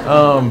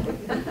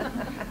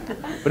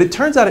 But it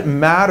turns out it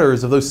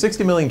matters, of those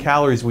 60 million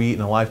calories we eat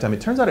in a lifetime,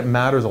 it turns out it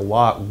matters a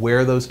lot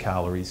where those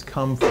calories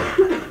come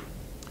from.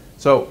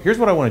 So here's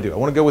what I want to do. I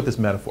want to go with this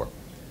metaphor.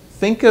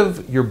 Think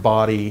of your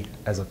body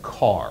as a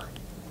car,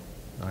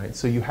 all right?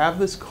 So you have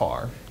this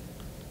car,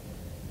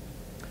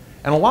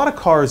 and a lot of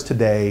cars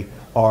today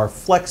are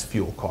flex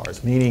fuel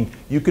cars, meaning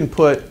you can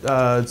put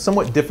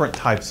somewhat different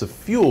types of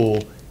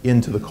fuel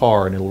into the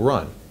car and it'll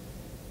run.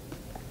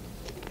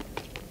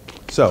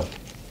 So,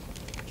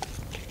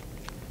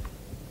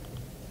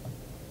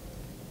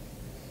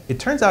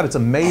 it turns out it's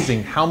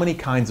amazing how many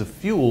kinds of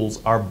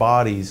fuels our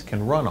bodies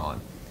can run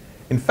on.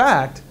 In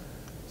fact,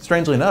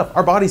 strangely enough,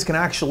 our bodies can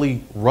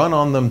actually run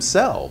on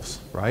themselves,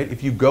 right?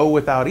 If you go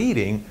without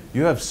eating,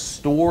 you have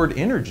stored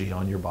energy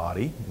on your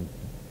body,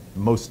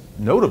 most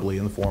notably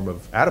in the form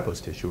of adipose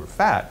tissue or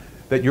fat,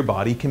 that your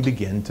body can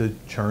begin to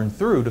churn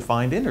through to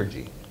find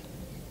energy.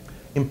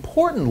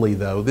 Importantly,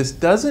 though, this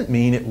doesn't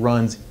mean it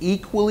runs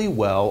equally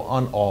well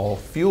on all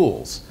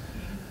fuels.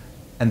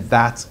 And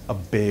that's a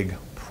big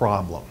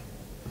problem.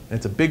 And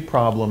it's a big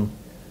problem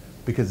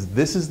because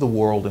this is the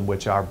world in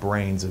which our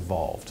brains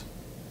evolved,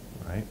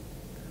 right?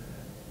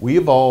 We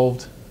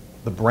evolved,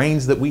 the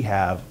brains that we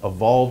have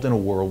evolved in a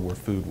world where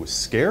food was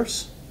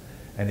scarce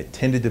and it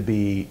tended to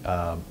be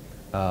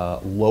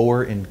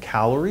lower in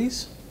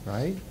calories,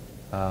 right?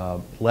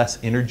 Less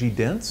energy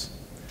dense.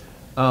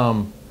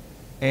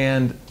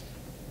 And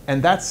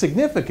that's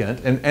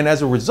significant. And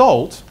as a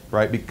result,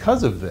 right,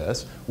 because of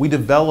this, we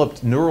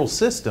developed neural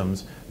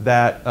systems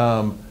that,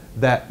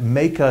 that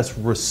make us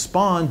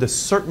respond to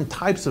certain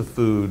types of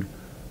food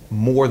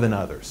more than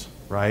others,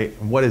 right?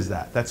 And what is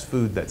that? That's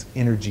food that's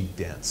energy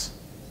dense,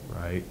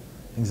 right?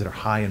 Things that are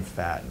high in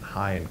fat and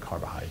high in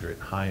carbohydrate,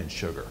 and high in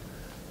sugar.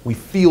 We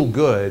feel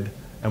good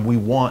and we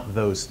want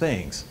those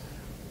things.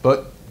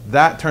 But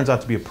that turns out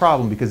to be a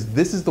problem because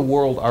this is the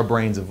world our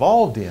brains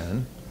evolved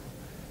in,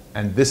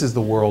 and this is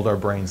the world our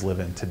brains live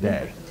in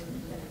today,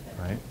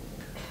 right?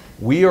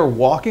 We are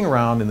walking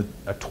around in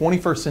a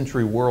 21st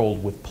century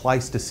world with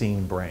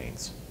Pleistocene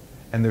brains,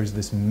 and there's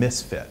this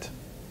misfit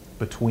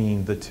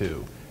between the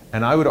two.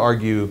 And I would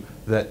argue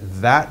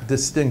that that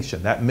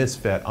distinction, that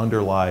misfit,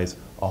 underlies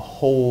a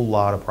whole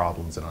lot of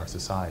problems in our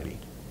society.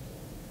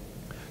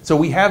 So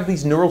we have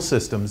these neural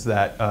systems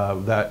that,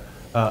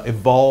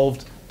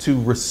 evolved to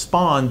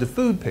respond to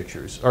food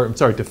pictures, or I'm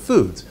sorry, to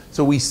foods.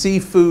 So we see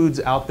foods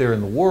out there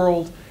in the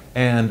world,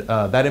 and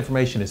that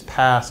information is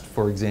passed,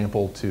 for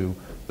example, to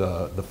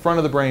the front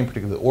of the brain,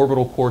 particularly the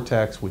orbital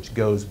cortex, which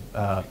goes,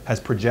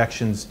 has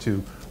projections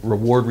to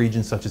reward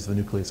regions such as the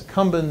nucleus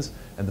accumbens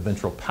and the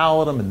ventral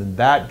pallidum, and then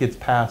that gets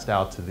passed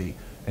out to the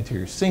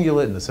anterior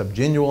cingulate and the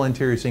subgenual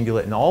anterior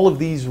cingulate, and all of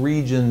these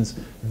regions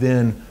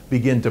then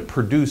begin to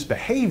produce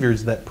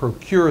behaviors that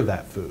procure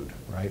that food,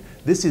 right?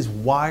 This is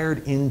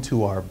wired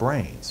into our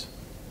brains.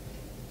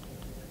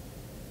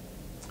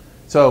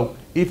 So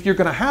if you're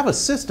going to have a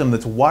system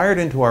that's wired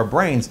into our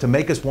brains to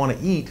make us want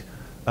to eat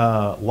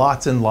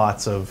lots and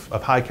lots of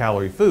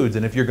high-calorie foods,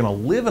 and if you're going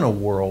to live in a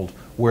world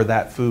where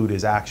that food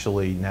is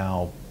actually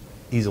now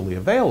easily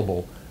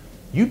available,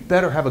 you'd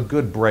better have a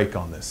good brake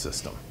on this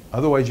system.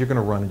 Otherwise, you're going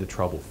to run into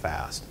trouble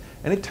fast.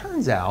 And it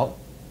turns out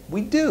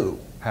we do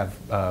have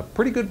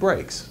pretty good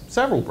brakes,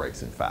 several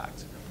brakes, in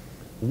fact.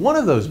 One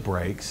of those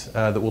brakes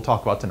that we'll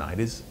talk about tonight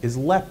is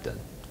leptin.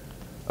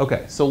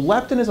 Okay, so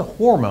leptin is a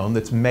hormone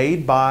that's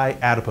made by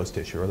adipose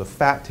tissue, or the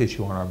fat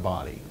tissue on our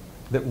body,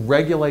 that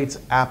regulates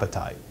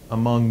appetite,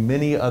 among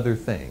many other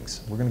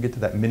things. We're going to get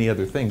to that many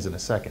other things in a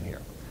second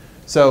here.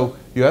 So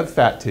you have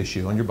fat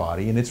tissue on your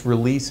body, and it's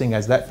releasing,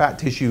 as that fat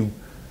tissue,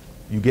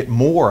 you get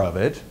more of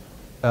it,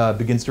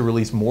 begins to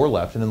release more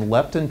leptin, and the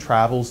leptin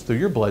travels through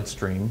your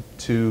bloodstream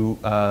to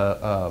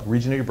a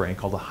region of your brain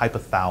called the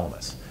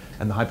hypothalamus.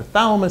 And the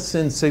hypothalamus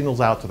sends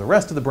signals out to the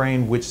rest of the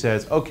brain, which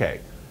says,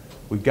 okay,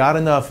 we've got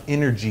enough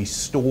energy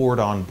stored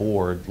on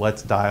board,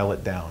 let's dial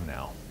it down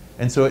now.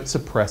 And so it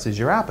suppresses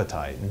your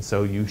appetite, and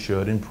so you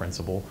should, in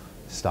principle,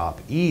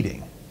 stop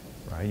eating,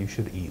 right? You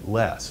should eat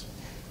less.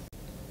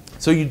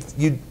 So you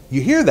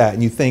hear that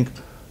and you think,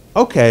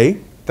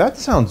 okay, that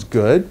sounds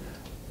good.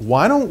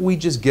 Why don't we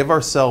just give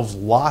ourselves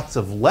lots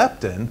of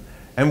leptin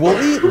and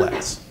we'll eat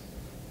less,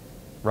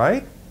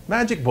 right?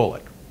 Magic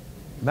bullet,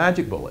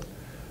 magic bullet.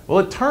 Well,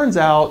 it turns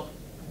out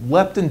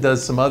leptin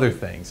does some other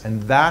things,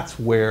 and that's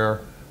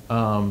where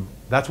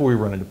we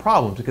run into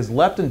problems, because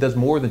leptin does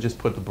more than just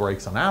put the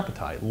brakes on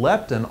appetite.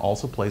 Leptin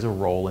also plays a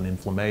role in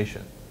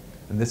inflammation,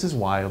 and this is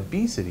why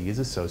obesity is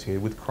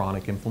associated with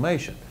chronic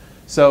inflammation.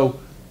 So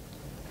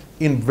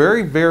in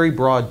very, very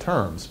broad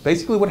terms,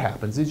 basically what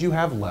happens is you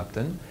have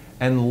leptin,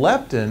 and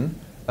leptin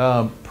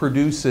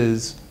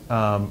produces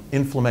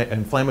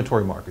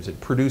inflammatory markers. It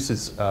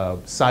produces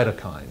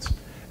cytokines.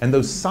 And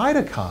those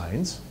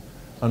cytokines,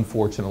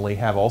 unfortunately,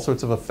 have all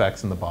sorts of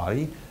effects in the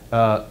body,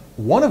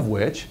 one of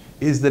which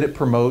is that it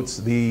promotes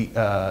the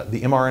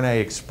mRNA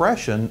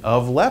expression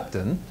of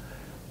leptin,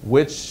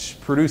 which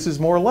produces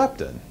more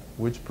leptin,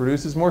 which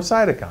produces more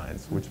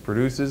cytokines, which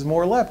produces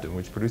more leptin,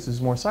 which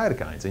produces more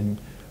cytokines. And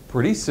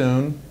pretty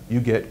soon you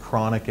get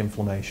chronic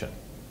inflammation.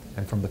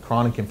 And from the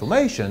chronic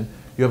inflammation,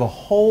 you have a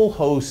whole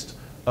host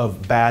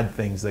of bad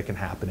things that can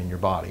happen in your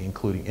body,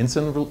 including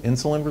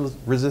insulin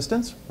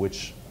resistance,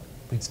 which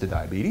leads to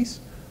diabetes,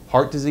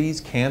 heart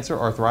disease, cancer,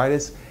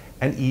 arthritis,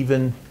 and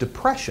even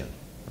depression,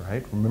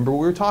 right? Remember what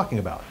we were talking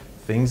about.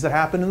 Things that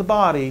happen in the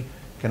body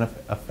can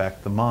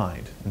affect the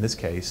mind, in this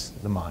case,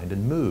 the mind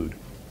and mood.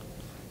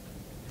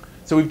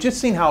 So we've just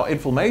seen how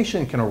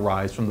inflammation can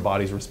arise from the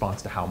body's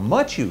response to how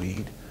much you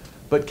eat,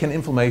 but can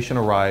inflammation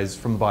arise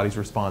from the body's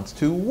response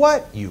to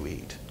what you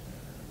eat?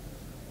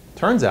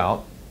 Turns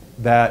out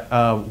that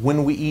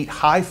when we eat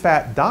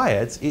high-fat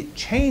diets, it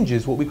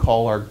changes what we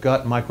call our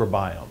gut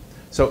microbiome.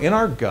 So in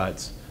our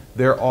guts,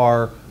 there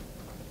are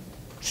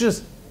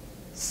just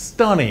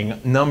stunning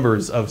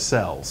numbers of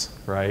cells,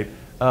 right,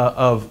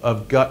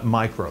 of gut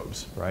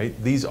microbes, right?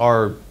 These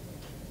are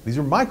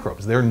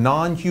microbes. They're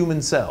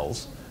non-human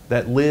cells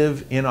that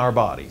live in our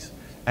bodies.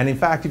 And in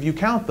fact, if you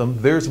count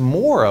them, there's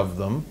more of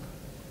them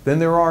than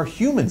there are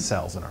human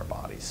cells in our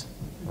bodies,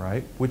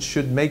 right? Which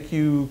should make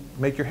your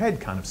head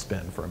kind of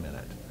spin for a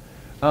minute.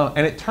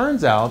 And it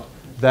turns out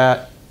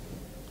that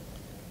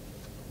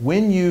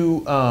when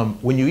you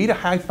eat a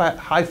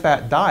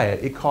high-fat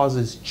diet, it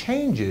causes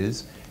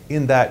changes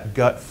in that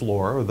gut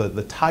flora, or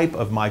the type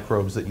of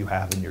microbes that you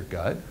have in your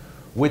gut,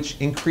 which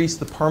increase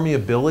the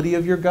permeability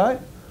of your gut,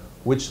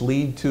 which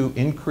lead to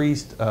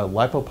increased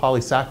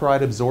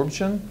lipopolysaccharide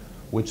absorption,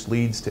 which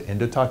leads to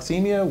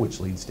endotoxemia, which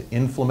leads to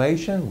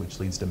inflammation, which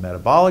leads to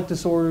metabolic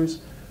disorders,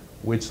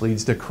 which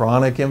leads to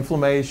chronic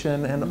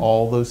inflammation, and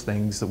all those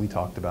things that we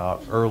talked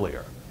about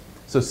earlier.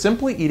 So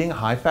simply eating a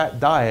high-fat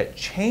diet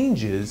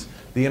changes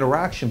the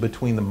interaction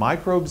between the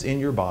microbes in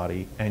your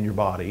body,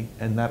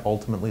 and that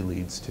ultimately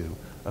leads to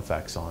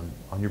effects on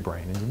your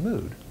brain and your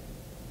mood.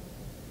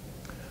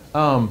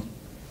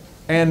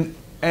 And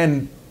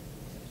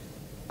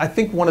I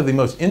think one of the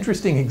most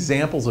interesting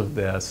examples of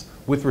this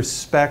with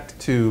respect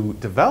to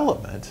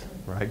development,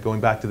 right, going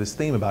back to this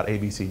theme about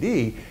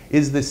ABCD,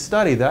 is this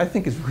study that I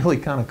think is really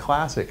kind of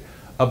classic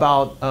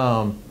about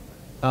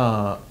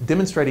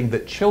demonstrating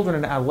that children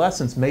and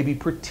adolescents may be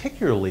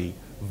particularly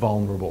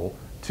vulnerable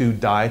to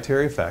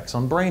dietary effects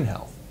on brain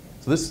health.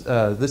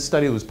 So this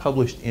study was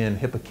published in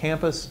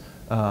Hippocampus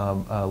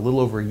a little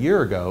over a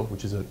year ago,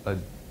 which is a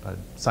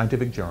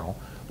scientific journal,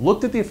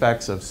 looked at the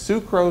effects of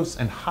sucrose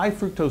and high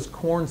fructose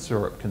corn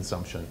syrup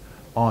consumption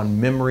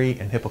on memory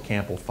and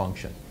hippocampal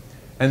function.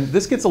 And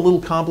this gets a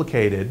little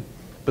complicated,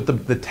 but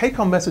the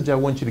take-home message I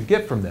want you to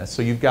get from this,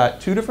 so you've got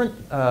two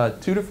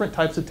different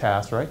types of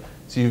tasks, right?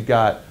 So you've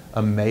got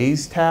a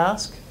maze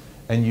task,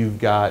 and you've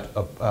got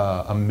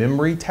a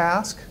memory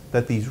task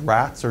that these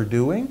rats are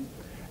doing,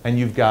 and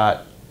you've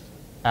got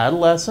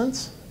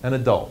adolescents and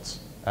adults.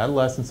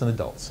 Adolescents and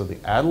adults. So the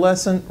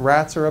adolescent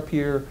rats are up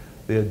here,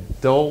 the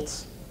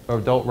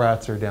adult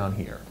rats are down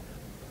here.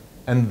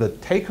 And the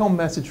take-home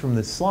message from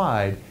this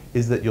slide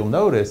is that you'll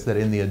notice that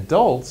in the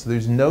adults,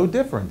 there's no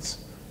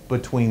difference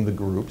between the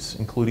groups,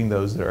 including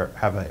those that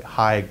have a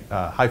high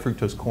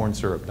fructose corn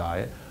syrup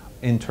diet,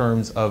 in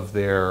terms of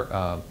their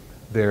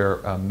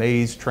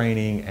maze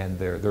training and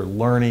their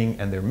learning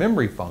and their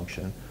memory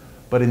function.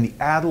 But in the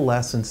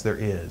adolescents, there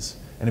is.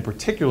 And in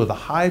particular, the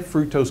high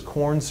fructose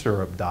corn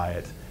syrup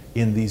diet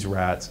in these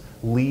rats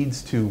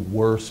leads to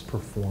worse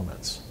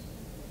performance.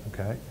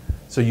 Okay?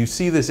 So you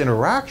see this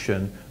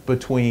interaction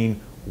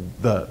between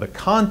the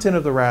content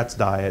of the rats'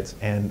 diets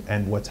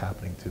and what's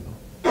happening to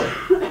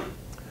them.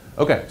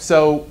 Okay,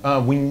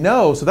 so we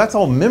know, so that's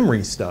all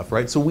memory stuff,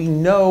 right? So we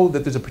know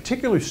that there's a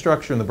particular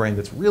structure in the brain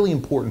that's really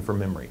important for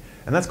memory,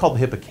 and that's called the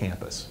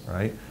hippocampus,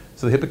 right?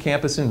 So the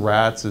hippocampus in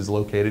rats is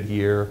located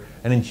here,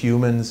 and in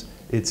humans,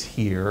 it's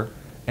here.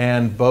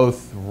 And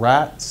both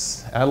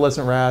rats,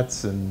 adolescent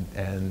rats,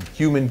 and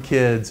human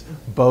kids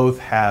both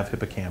have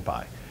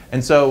hippocampi.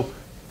 And so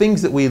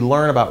things that we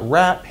learn about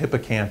rat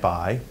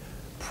hippocampi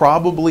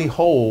probably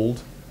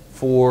hold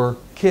for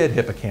kid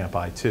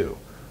hippocampi too.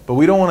 But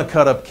we don't want to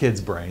cut up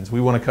kids' brains,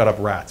 we want to cut up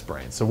rats'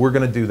 brains. So we're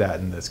going to do that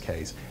in this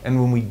case.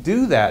 And when we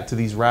do that to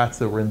these rats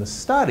that were in the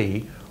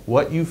study,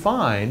 what you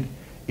find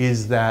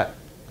is that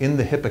in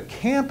the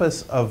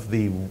hippocampus of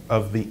the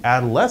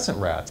adolescent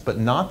rats, but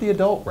not the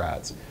adult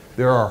rats,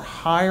 there are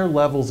higher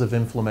levels of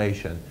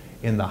inflammation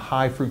in the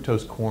high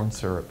fructose corn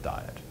syrup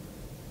diet,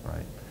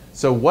 right?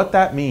 So what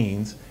that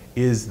means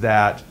is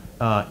that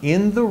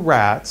in the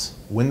rats,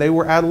 when they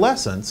were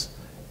adolescents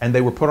and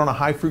they were put on a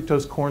high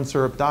fructose corn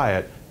syrup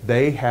diet,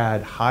 they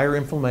had higher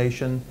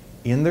inflammation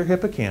in their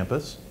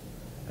hippocampus,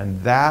 and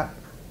that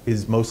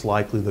is most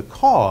likely the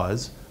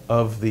cause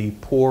of the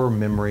poor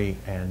memory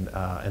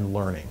and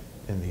learning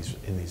in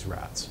these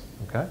rats.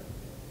 Okay?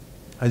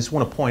 I just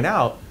want to point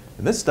out,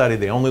 in this study,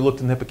 they only looked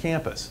in the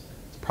hippocampus.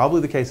 It's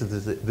probably the case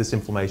that this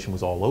inflammation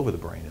was all over the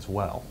brain as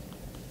well.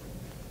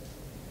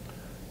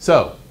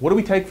 So, what do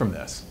we take from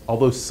this?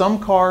 Although some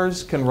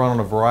cars can run on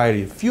a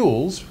variety of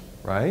fuels,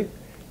 right?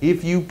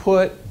 If you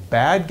put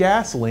bad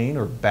gasoline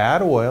or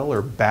bad oil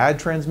or bad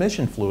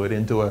transmission fluid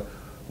into a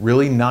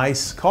really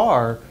nice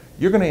car,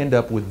 you're going to end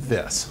up with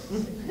this,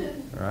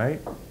 all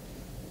right?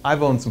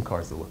 I've owned some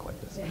cars that look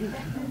like this.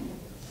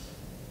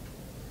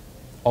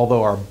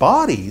 Although our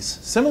bodies,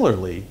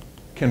 similarly,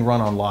 can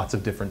run on lots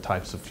of different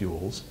types of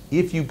fuels,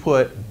 if you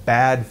put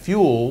bad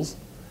fuels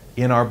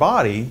in our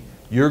body,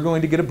 you're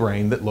going to get a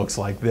brain that looks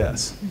like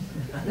this.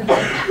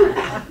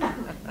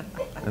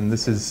 And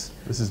this is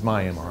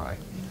my MRI.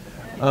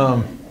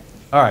 All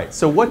right,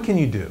 so what can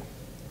you do?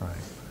 All right.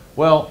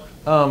 Well,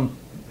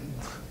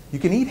 you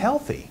can eat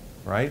healthy,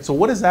 right? So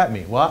what does that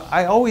mean? Well,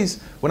 I always,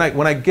 when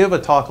I give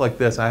a talk like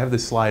this, I have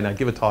this slide and I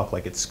give a talk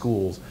like at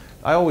schools,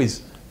 I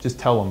always just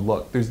tell them,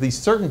 look, there's these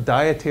certain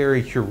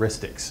dietary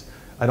heuristics.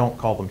 I don't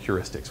call them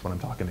heuristics when I'm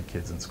talking to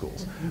kids in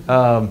schools.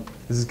 There's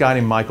this guy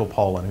named Michael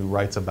Pollan who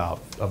writes about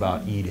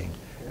eating.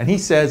 And he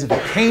says, if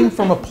it came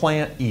from a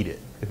plant, eat it.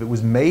 If it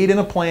was made in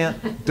a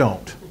plant,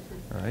 don't.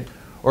 All right?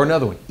 Or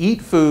another one,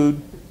 eat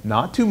food,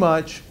 not too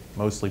much,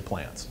 mostly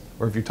plants.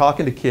 Or if you're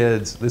talking to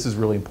kids, this is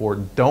really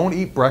important, don't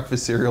eat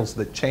breakfast cereals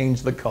that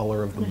change the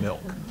color of the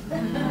milk.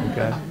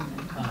 Okay?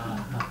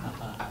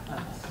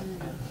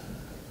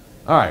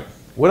 All right,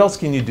 what else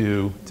can you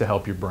do to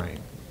help your brain?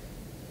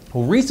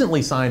 Well,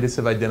 recently scientists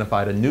have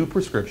identified a new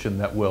prescription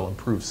that will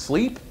improve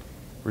sleep,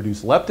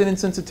 reduce leptin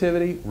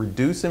insensitivity,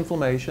 reduce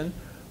inflammation,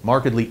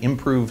 markedly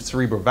improve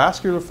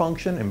cerebrovascular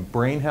function and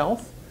brain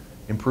health,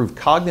 improve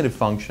cognitive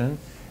function,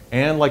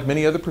 and like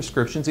many other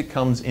prescriptions, it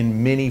comes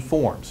in many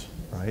forms,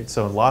 right?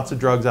 So lots of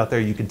drugs out there,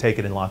 you can take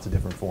it in lots of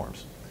different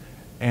forms.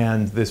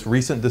 And this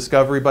recent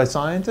discovery by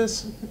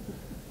scientists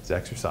is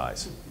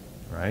exercise,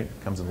 right?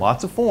 It comes in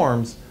lots of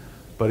forms,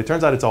 but it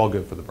turns out it's all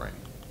good for the brain.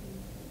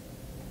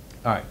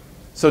 All right,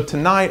 so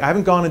tonight, I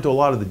haven't gone into a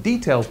lot of the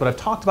details, but I've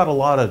talked about a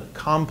lot of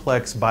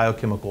complex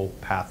biochemical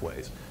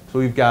pathways. So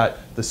we've got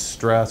the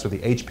stress or the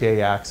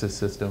HPA axis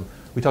system.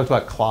 We talked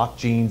about clock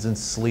genes and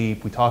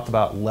sleep. We talked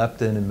about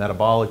leptin and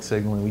metabolic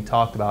signaling. We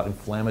talked about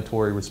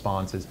inflammatory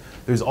responses.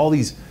 There's all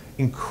these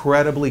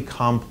incredibly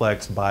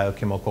complex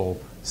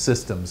biochemical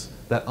systems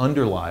that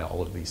underlie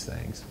all of these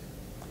things.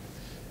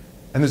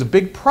 And there's a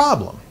big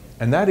problem,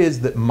 and that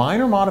is that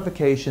minor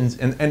modifications,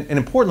 and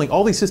importantly,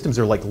 all these systems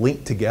are like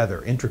linked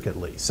together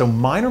intricately. So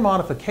minor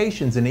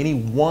modifications in any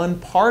one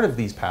part of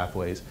these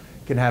pathways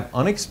can have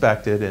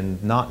unexpected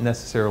and not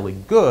necessarily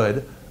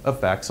good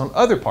effects on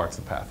other parts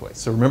of the pathway.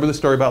 So remember the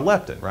story about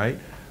leptin, right?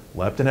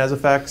 Leptin has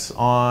effects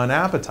on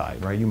appetite,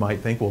 right? You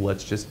might think, well,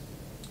 let's just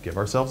give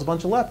ourselves a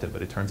bunch of leptin,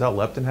 but it turns out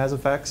leptin has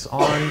effects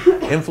on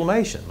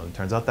inflammation. Well, it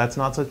turns out that's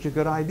not such a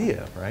good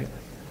idea, right?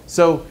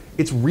 So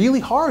it's really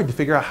hard to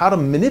figure out how to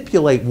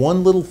manipulate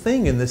one little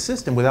thing in this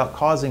system without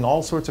causing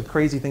all sorts of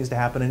crazy things to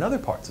happen in other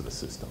parts of the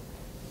system.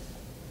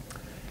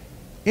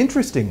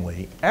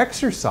 Interestingly,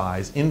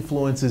 exercise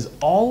influences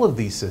all of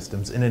these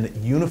systems in a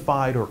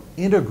unified or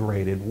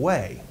integrated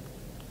way.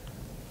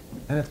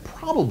 And it's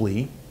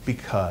probably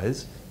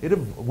because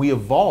we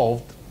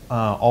evolved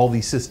all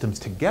these systems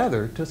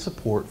together to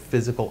support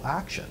physical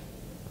action.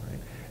 Right?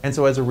 And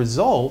so as a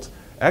result,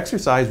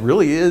 exercise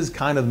really is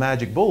kind of the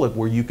magic bullet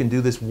where you can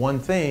do this one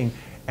thing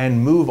and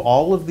move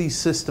all of these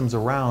systems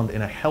around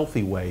in a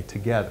healthy way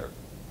together.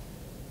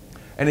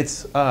 And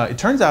it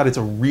turns out it's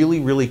a really,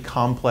 really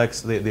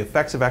complex, the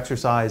effects of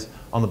exercise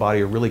on the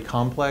body are really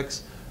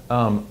complex,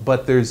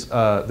 but there's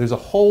a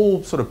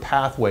whole sort of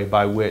pathway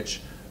by which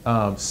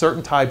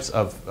certain types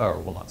of,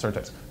 well, not certain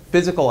types,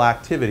 physical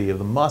activity of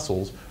the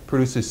muscles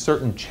produces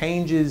certain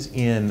changes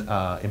in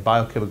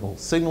biochemical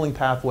signaling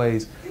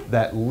pathways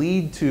that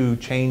lead to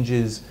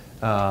changes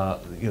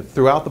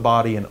throughout the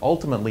body and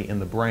ultimately in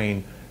the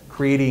brain,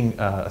 creating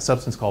a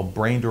substance called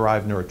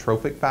brain-derived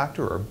neurotrophic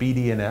factor, or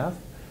BDNF.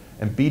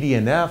 And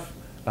BDNF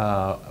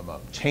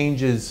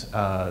changes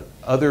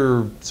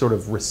other sort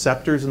of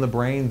receptors in the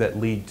brain that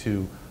lead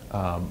to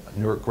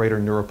greater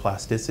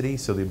neuroplasticity,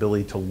 so the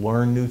ability to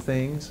learn new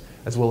things,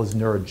 as well as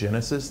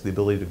neurogenesis, the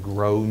ability to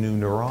grow new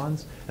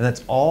neurons. And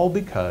that's all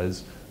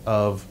because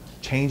of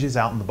changes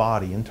out in the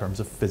body in terms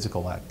of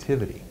physical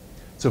activity.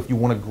 So if you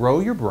want to grow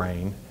your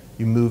brain,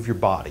 you move your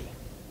body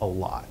a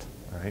lot,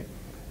 right?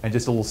 And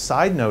just a little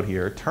side note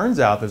here, it turns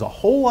out there's a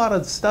whole lot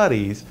of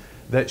studies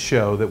that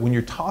show that when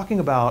you're talking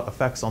about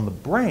effects on the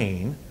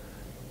brain,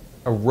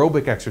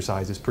 aerobic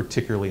exercise is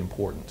particularly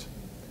important,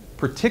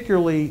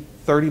 particularly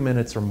 30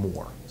 minutes or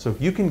more. So if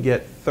you can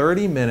get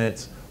 30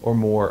 minutes or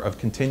more of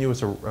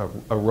continuous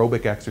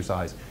aerobic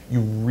exercise, you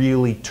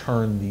really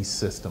turn these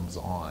systems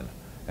on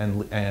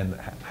and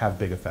have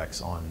big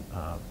effects on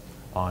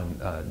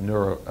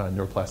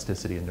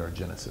neuroplasticity and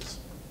neurogenesis.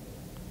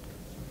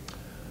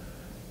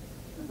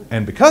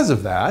 And because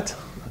of that,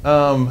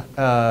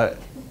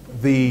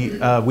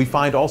 we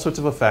find all sorts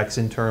of effects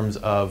in terms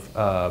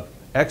of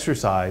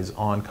exercise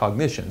on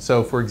cognition.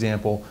 So for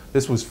example,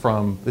 this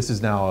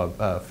is now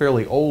a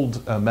fairly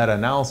old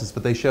meta-analysis,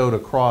 but they showed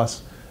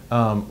across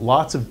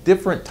lots of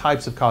different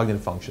types of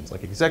cognitive functions,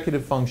 like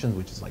executive functions,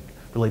 which is like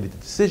related to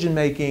decision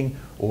making,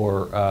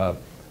 or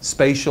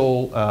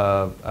spatial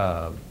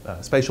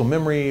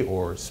memory,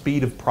 or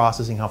speed of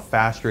processing, how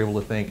fast you're able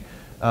to think.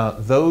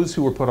 Those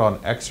who were put on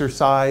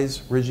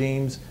exercise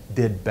regimes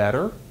did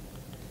better.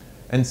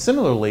 And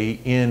similarly,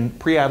 in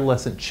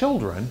pre-adolescent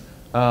children,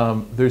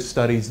 there's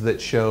studies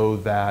that show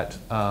that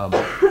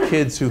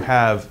kids who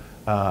have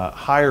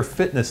higher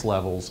fitness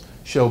levels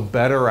show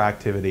better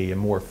activity and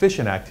more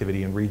efficient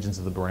activity in regions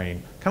of the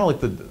brain, kind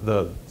of like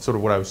the sort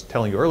of what I was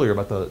telling you earlier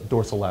about the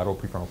dorsolateral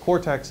prefrontal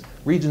cortex,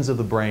 regions of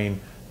the brain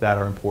that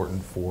are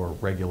important for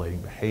regulating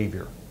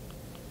behavior.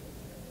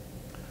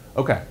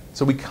 Okay,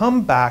 so we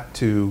come back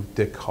to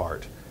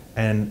Descartes,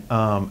 and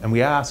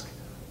we ask,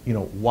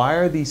 why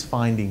are these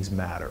findings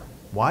matter?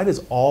 Why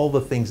does all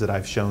the things that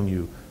I've shown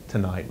you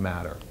tonight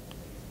matter?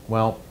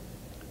 Well,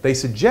 they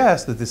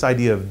suggest that this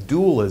idea of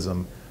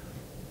dualism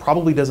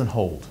probably doesn't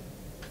hold.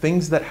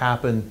 Things that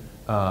happen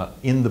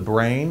in the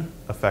brain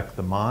affect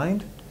the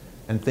mind,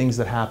 and things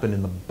that happen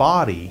in the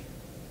body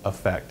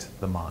affect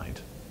the mind.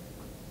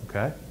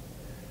 Okay?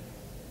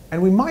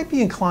 And we might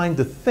be inclined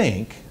to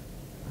think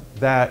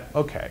that,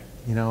 okay,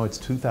 it's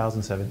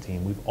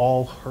 2017. We've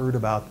all heard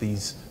about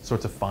these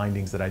sorts of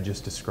findings that I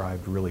just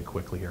described really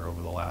quickly here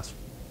over the last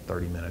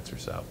 30 minutes or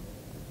so.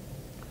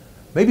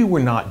 Maybe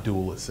we're not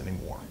dualists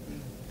anymore.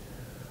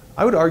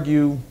 I would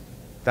argue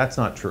that's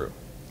not true.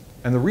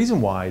 And the reason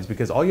why is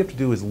because all you have to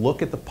do is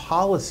look at the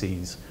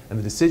policies and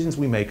the decisions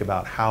we make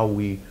about how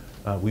we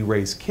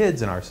raise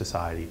kids in our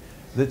society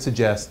that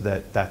suggest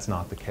that that's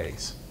not the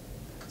case.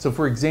 So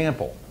for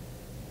example,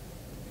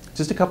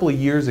 just a couple of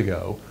years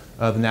ago,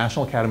 the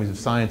National Academies of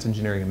Science,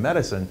 Engineering, and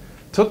Medicine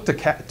took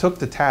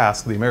to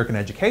task the American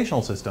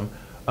educational system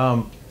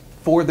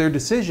for their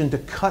decision to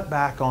cut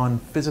back on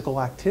physical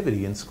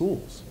activity in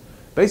schools.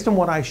 Based on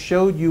what I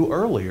showed you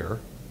earlier,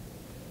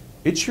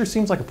 it sure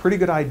seems like a pretty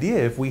good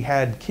idea if we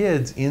had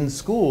kids in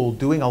school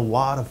doing a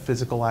lot of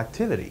physical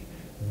activity.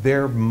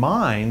 Their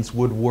minds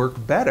would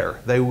work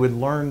better. They would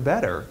learn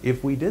better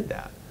if we did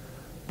that.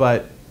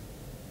 But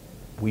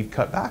we've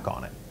cut back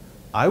on it.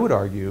 I would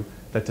argue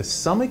that to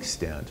some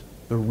extent,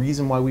 the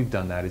reason why we've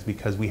done that is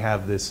because we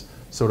have this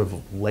sort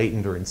of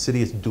latent or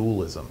insidious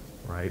dualism,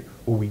 right?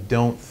 Where we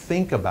don't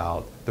think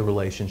about the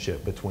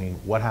relationship between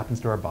what happens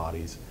to our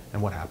bodies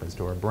and what happens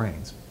to our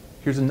brains.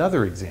 Here's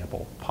another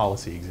example,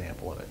 policy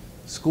example of it.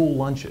 School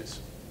lunches.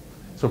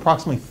 So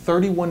approximately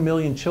 31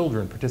 million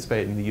children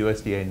participate in the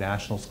USDA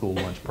National School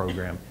Lunch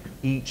Program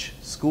each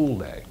school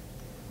day.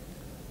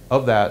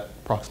 Of that,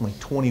 approximately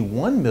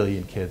 21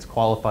 million kids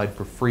qualified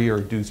for free or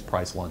reduced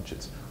price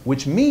lunches,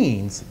 which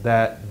means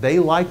that they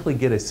likely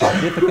get a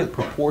significant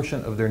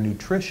proportion of their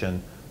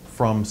nutrition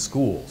from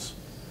schools.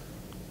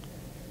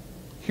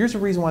 Here's a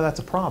reason why that's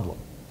a problem.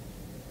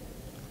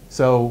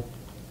 So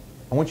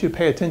I want you to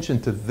pay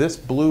attention to this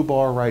blue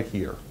bar right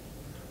here.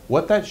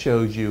 What that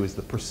shows you is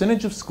the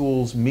percentage of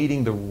schools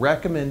meeting the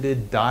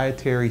recommended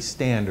dietary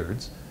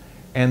standards,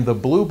 and the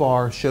blue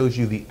bar shows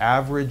you the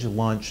average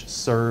lunch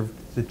served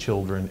to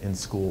children in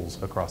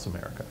schools across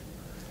America.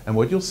 And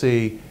what you'll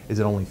see is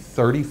that only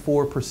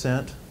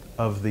 34%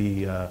 of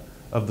the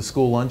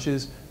school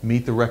lunches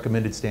meet the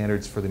recommended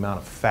standards for the amount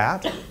of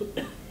fat.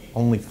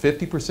 Only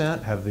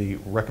 50% have the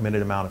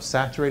recommended amount of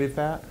saturated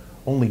fat.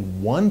 Only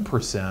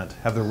 1%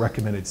 have the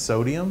recommended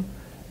sodium,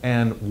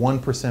 and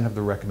 1% have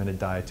the recommended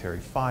dietary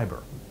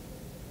fiber.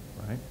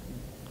 Right?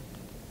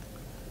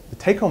 The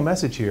take-home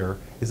message here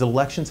is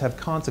elections have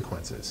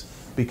consequences,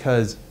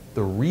 because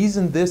the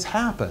reason this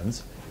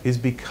happens is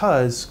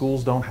because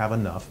schools don't have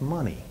enough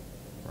money.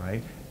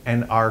 Right?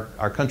 And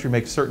our country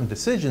makes certain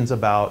decisions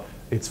about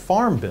its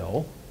farm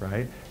bill,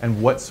 right?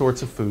 And what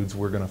sorts of foods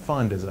we're going to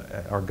fund, as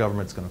our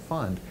government's going to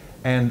fund.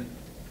 And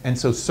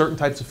so certain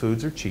types of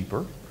foods are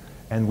cheaper,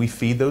 and we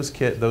feed those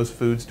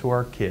foods to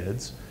our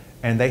kids,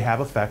 and they have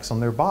effects on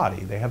their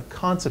body. They have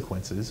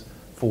consequences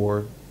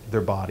for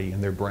their body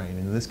and their brain. And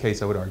in this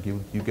case, I would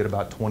argue you get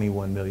about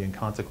 21 million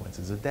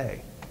consequences a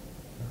day.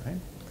 All right?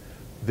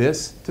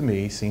 This, to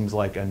me, seems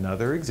like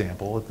another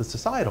example at the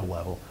societal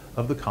level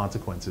of the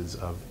consequences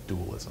of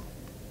dualism.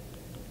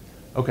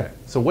 Okay,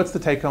 so what's the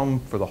take-home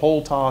for the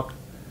whole talk?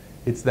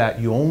 It's that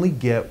you only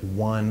get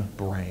one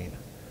brain.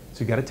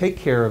 So you got to take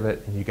care of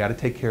it, and you got to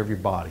take care of your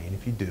body. And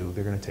if you do,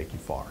 they're going to take you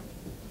far.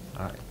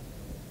 All right,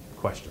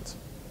 questions?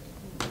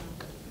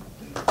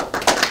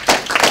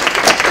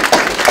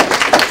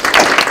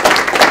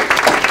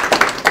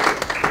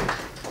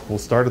 We'll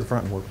start at the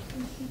front and work.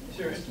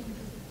 Sure.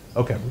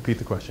 Okay, repeat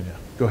the question, yeah.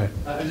 Go ahead.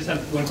 I just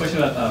have one question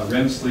about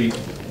REM sleep,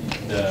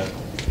 the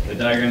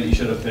diagram that you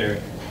showed up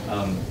there.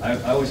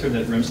 I always heard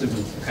that REM sleep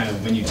was kind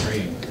of when you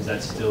dream. Is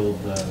that still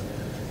the...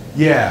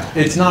 Yeah,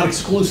 it's not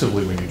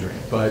exclusively when you dream,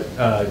 but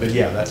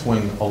yeah, that's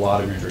when a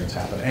lot of your dreams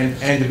happen.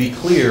 And to be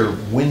clear,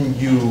 when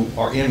you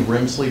are in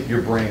REM sleep,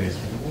 your brain is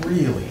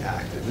really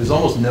active. There's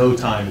almost no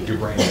time that your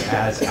brain is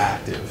as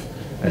active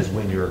as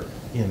when you're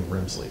in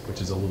REM sleep, which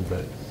is a little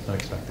bit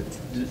unexpected.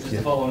 Just Yeah.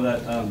 to follow on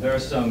that, there are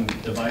some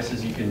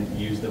devices you can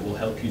use that will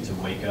help you to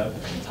wake up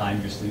and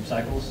time your sleep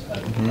cycles.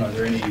 Are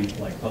there any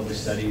like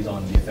published studies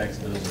on the effects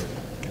of those, or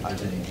if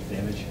there's any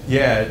damage?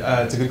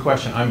 Yeah, it's a good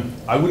question.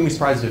 I wouldn't be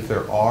surprised if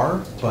there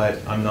are, but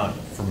I'm not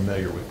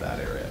familiar with that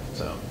area.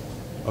 So,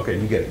 okay,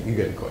 you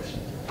get a question.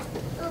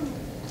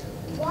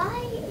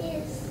 Why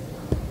is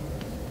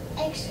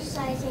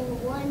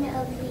exercising one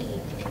of the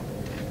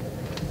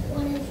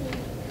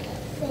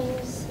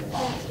things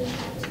that you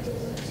have to do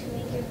to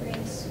make your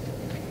brain smarter?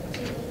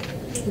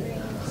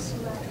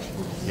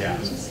 Yeah,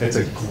 it's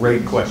a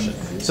great question.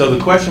 So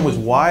the question was,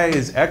 why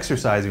is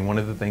exercising one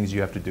of the things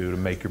you have to do to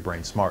make your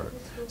brain smarter?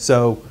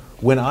 So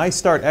when I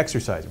start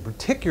exercising,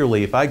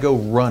 particularly if I go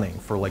running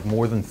for like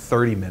more than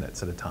 30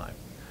 minutes at a time,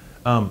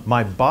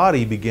 my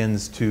body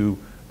begins to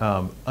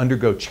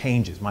undergo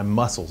changes. My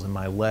muscles and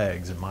my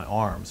legs and my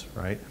arms,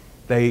 right?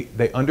 They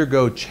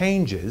undergo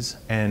changes,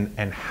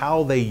 and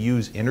how they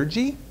use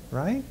energy,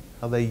 right?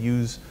 How they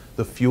use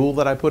the fuel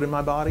that I put in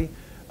my body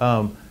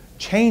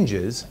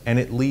changes, and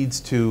it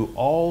leads to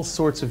all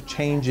sorts of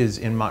changes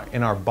in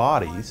our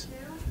bodies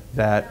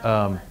that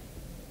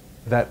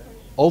that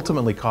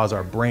ultimately cause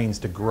our brains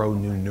to grow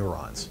new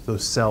neurons.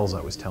 Those cells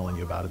I was telling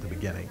you about at the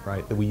beginning,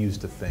 right? That we use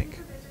to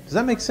think. Does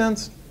that make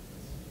sense?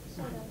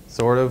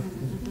 Sort of.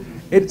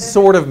 It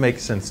sort of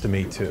makes sense to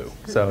me too,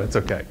 so it's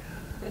okay.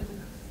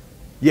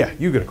 Yeah,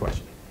 you got a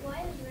question.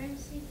 Why is REM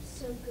sleep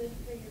so good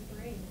for your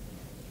brain?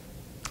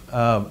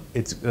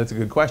 That's a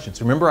good question.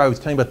 So remember I was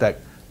telling you about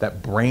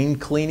that brain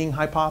cleaning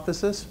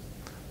hypothesis?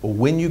 Well,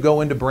 when you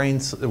go into REM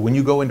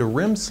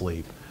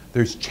sleep,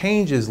 there's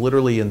changes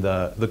literally in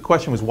the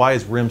question was, why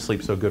is REM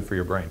sleep so good for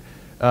your brain?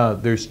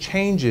 There's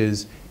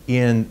changes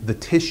in the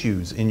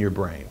tissues in your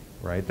brain,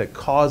 right, that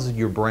cause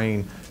your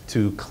brain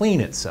to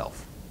clean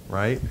itself,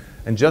 right?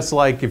 And just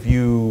like if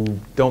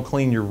you don't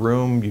clean your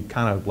room, you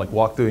kind of like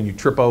walk through and you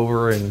trip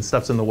over and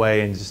stuff's in the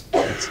way and just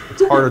it's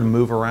harder to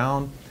move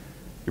around,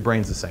 your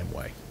brain's the same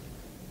way.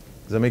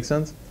 Does that make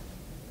sense?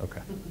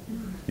 Okay.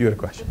 You had a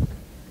question.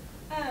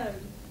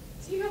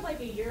 Do you have like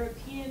a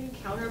European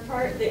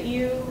counterpart that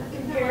you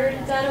compare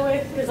data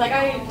with? Because like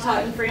I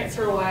taught in France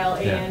for a while,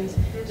 and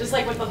just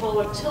like with the whole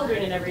with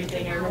children and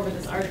everything, I remember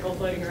this article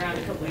floating around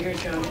a couple of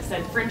years ago, and it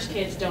said French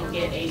kids don't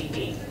get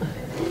ADD.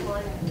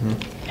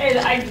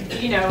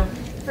 And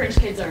French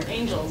kids aren't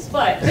angels,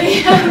 but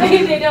they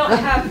don't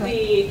have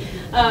the,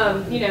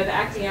 the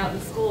acting out in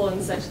school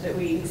and such that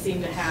we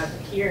seem to have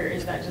here.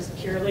 Is that just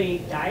purely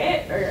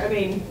diet, or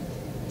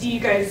do you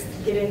guys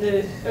get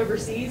into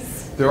overseas?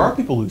 There are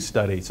people who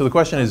study. So the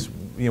question is,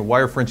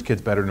 why are French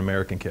kids better than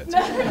American kids?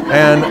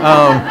 and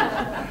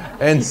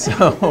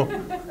so,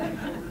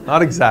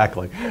 not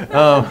exactly.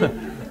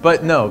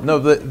 But no.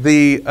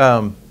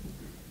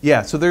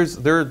 So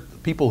there are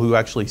people who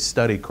actually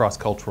study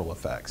cross-cultural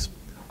effects.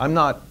 I'm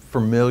not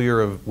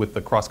familiar with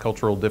the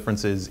cross-cultural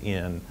differences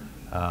in,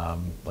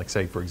 like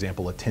say, for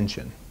example,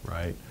 attention,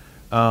 right?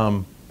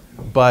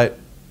 But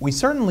we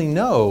certainly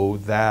know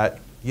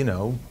that,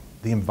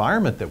 the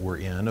environment that we're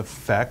in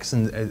affects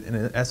and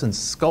in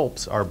essence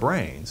sculpts our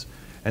brains.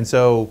 And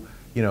so,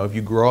 if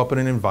you grow up in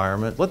an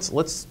environment,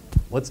 let's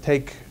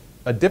take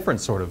a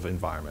different sort of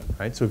environment,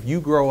 right? So if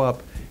you grow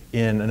up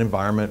in an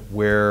environment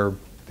where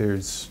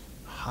there's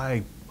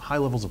high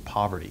levels of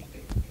poverty,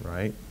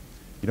 right?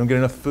 You don't get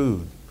enough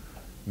food.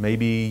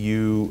 Maybe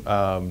you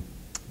don't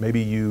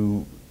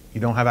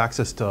have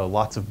access to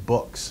lots of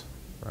books,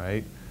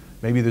 right?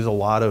 Maybe there's a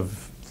lot of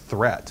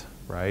threat,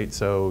 right?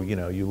 So,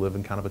 you live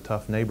in kind of a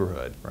tough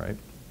neighborhood, right?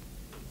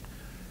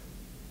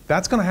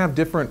 That's going to have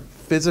different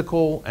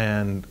physical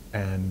and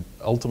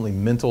ultimately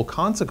mental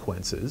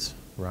consequences,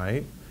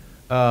 right?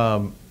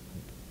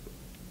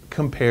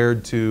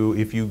 Compared to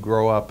if you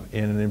grow up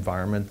in an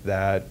environment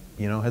that,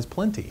 has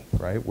plenty,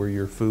 right? Where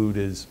your food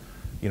is,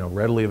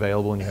 readily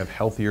available and you have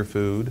healthier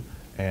food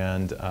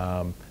and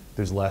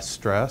there's less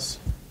stress,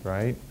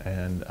 right?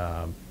 And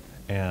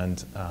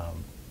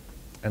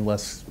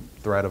less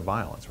threat of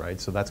violence, right?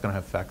 So that's going to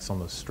have effects on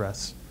the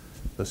stress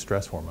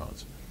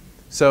hormones.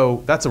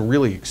 So that's a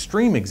really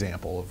extreme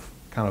example of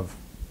kind of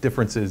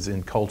differences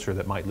in culture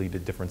that might lead to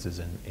differences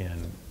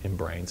in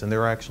brains, and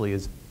there actually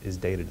is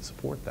data to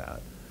support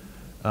that.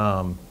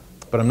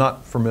 But I'm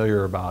not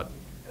familiar about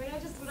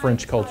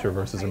French culture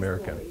versus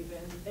American.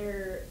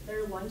 Their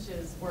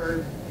lunches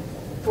were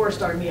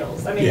 4-star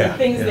meals. The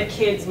things that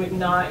kids would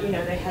not,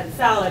 they had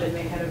salad and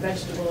they had a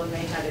vegetable and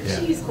they had a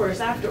cheese course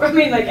after.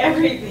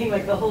 Everything,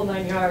 like the whole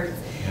 9 yards.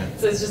 Yeah.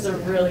 So it's just a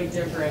really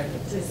different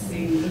to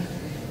see.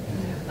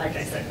 Like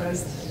I said,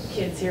 most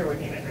kids here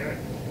wouldn't even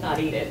not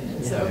eat it.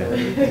 So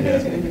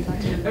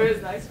it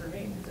was nice for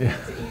me to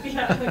eat.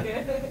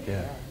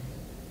 Yeah.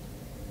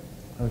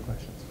 Other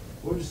questions?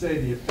 What would you say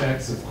the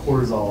effects of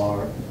cortisol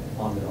are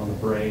on the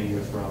brain,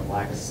 either from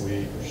lack of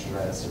sleep or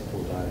stress or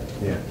poor diet?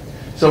 Yeah.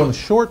 So in the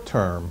short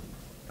term,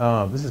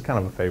 this is kind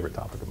of a favorite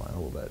topic of mine a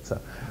little bit.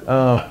 So,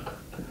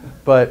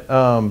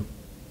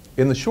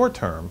 in the short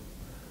term,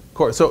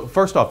 so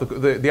first off,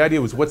 the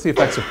idea was what's the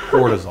effects of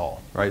cortisol,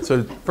 right?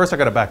 So first I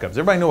got to back up. Does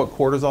everybody know what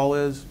cortisol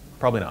is?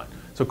 Probably not.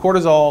 So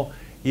cortisol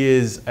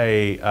is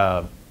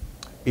a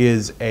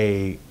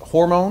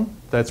hormone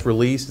that's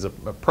released, is a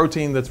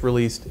protein that's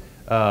released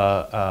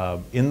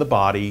in the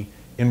body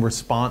in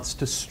response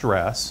to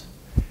stress,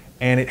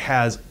 and it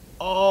has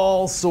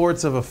all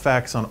sorts of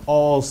effects on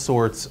all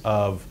sorts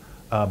of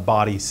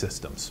body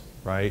systems,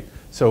 right?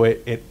 So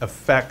it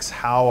affects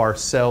how our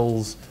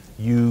cells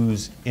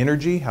use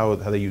energy, how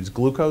they use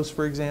glucose,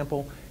 for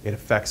example. It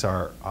affects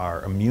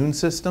our immune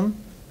system,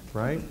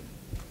 right?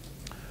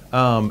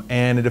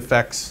 And it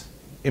affects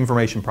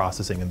information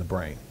processing in the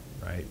brain,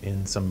 right,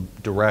 in some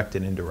direct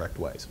and indirect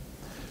ways.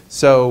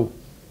 So,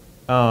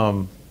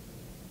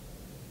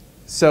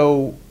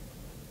 so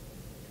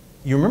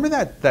you remember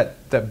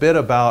that bit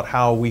about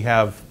how we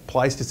have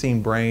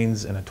Pleistocene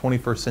brains in a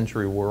 21st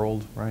century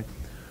world, right?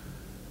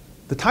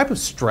 The type of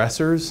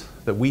stressors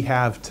that we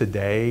have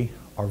today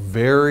are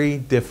very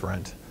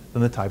different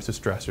than the types of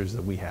stressors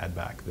that we had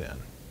back then,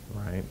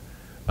 right?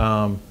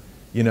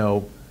 You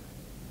know,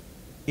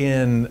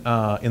 in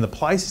the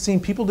Pleistocene,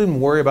 people didn't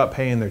worry about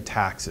paying their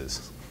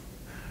taxes,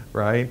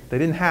 right? They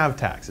didn't have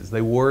taxes.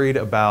 They worried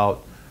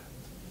about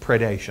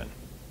predation,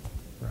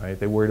 right?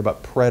 They worried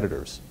about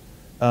predators,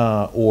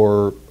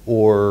 or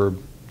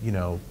you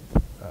know,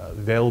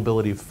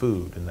 availability of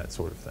food and that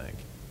sort of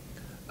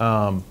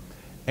thing.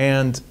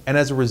 And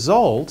as a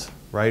result,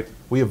 right,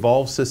 we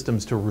evolved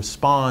systems to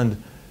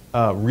respond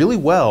really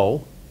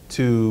well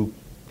to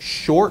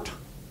short,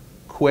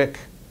 quick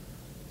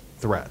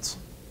threats.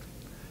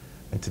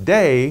 And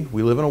today,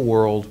 we live in a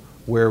world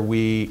where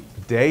we,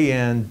 day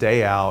in,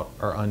 day out,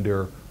 are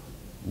under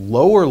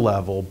lower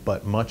level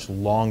but much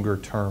longer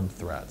term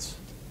threats.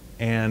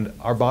 And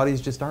our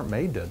bodies just aren't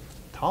made to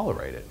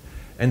tolerate it.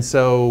 And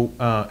so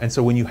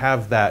when you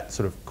have that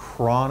sort of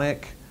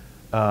chronic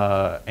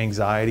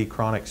anxiety,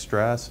 chronic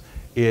stress,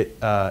 it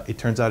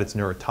turns out it's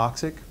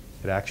neurotoxic.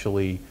 It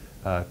actually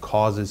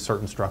causes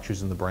certain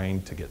structures in the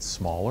brain to get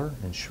smaller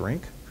and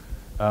shrink.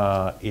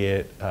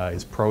 It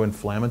is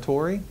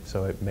pro-inflammatory,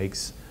 so it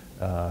makes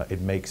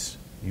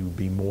you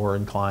be more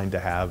inclined to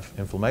have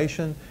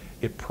inflammation.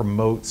 It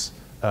promotes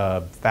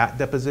fat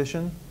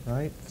deposition,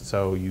 right?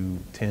 So you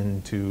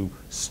tend to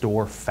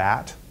store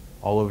fat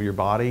all over your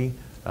body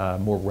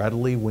more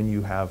readily when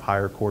you have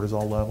higher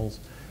cortisol levels,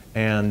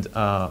 and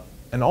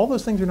all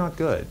those things are not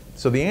good.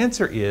 So the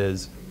answer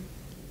is,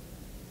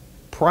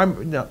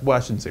 well, I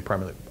shouldn't say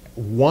primarily.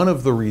 One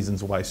of the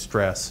reasons why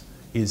stress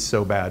is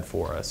so bad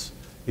for us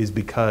is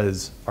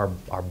because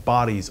our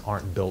bodies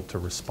aren't built to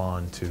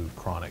respond to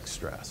chronic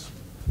stress.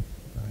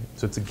 Right?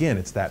 So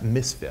it's that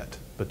misfit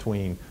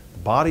between the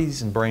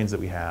bodies and brains that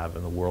we have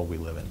and the world we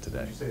live in today.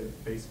 Did you say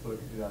that Facebook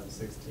in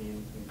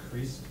 2016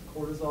 increased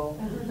cortisol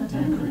or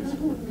decreased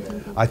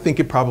cortisol? I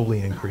think it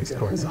probably increased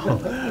cortisol.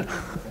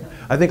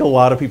 I think a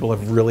lot of people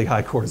have really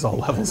high cortisol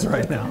levels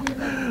right now.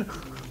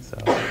 So,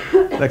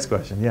 next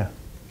question, yeah.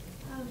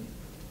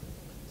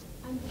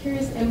 I'm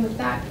curious, and with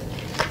that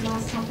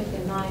last topic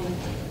in mind,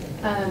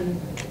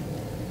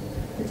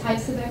 the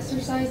types of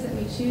exercise that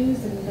we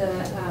choose and the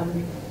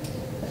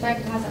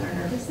effect it has on our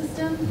nervous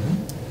system,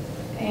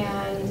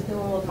 and the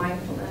role of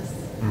mindfulness,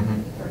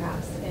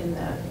 perhaps, in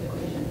the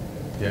equation.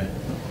 Yeah.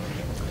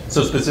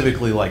 So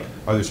specifically, like,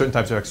 are there certain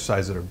types of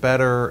exercise that are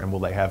better, and will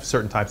they have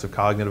certain types of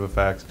cognitive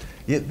effects?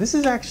 Yeah, this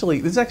is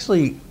actually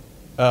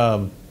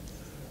a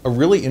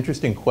really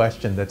interesting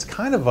question. That's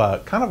kind of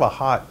a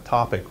hot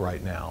topic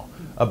right now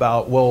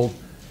about, well,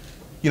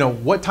 you know,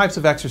 what types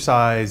of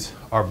exercise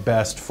are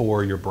best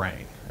for your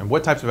brain, and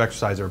what types of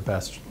exercise are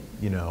best,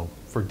 you know,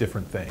 for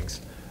different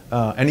things,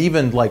 and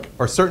even like,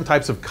 are certain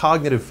types of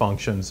cognitive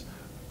functions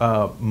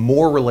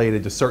more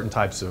related to certain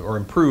types of, or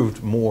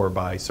improved more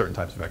by certain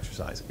types of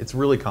exercise? It's a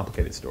really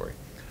complicated story.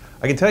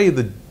 I can tell you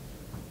that,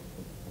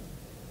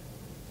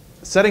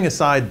 setting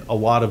aside a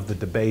lot of the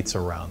debates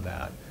around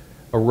that,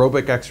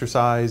 aerobic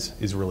exercise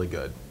is really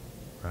good,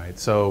 right?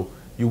 So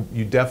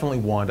you definitely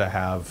want to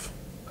have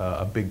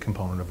a big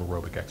component of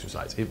aerobic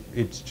exercise.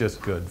 It's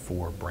just good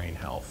for brain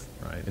health,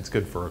 right? It's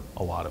good for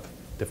a lot of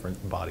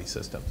different body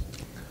systems.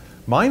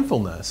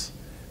 Mindfulness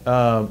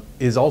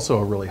is also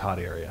a really hot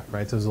area,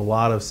 right? So there's a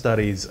lot of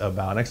studies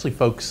about, actually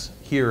folks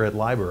here at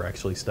LIBOR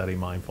actually study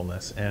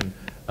mindfulness, and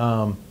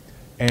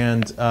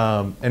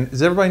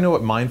does everybody know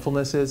what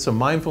mindfulness is? So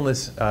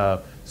mindfulness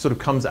sort of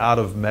comes out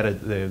of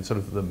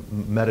the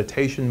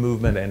meditation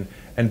movement,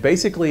 and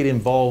basically it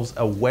involves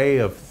a way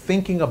of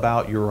thinking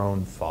about your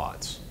own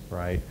thoughts,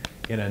 right?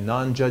 In a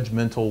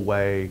non-judgmental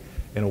way,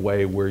 in a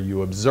way where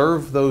you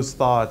observe those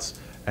thoughts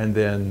and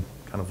then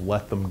kind of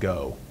let them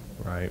go,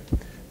 right?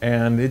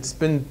 And it's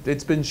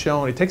been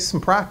shown, it takes some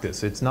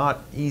practice. It's not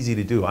easy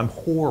to do. I'm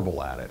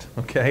horrible at it,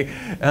 okay?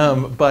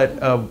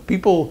 But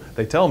people,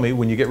 they tell me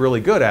when you get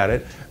really good at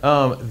it,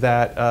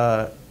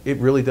 that it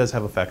really does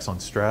have effects on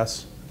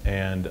stress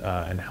and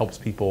helps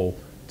people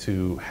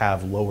to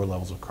have lower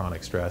levels of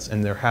chronic stress.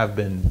 And there have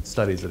been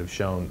studies that have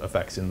shown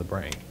effects in the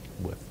brain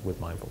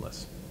with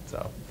mindfulness.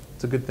 So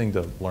it's a good thing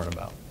to learn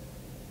about.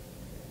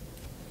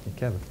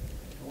 Kevin.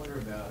 I wonder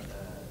about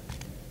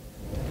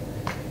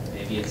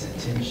maybe its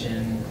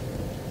intention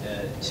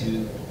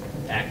to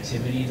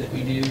activity that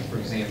we do. For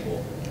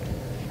example,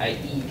 I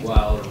eat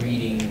while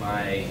reading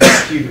my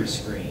computer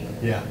screen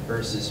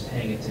versus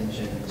paying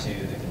attention to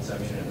the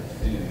consumption of the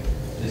food.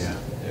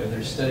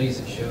 There's studies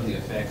that show the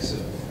effects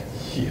of...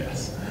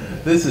 Yes.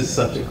 This is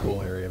such a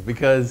cool area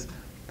because,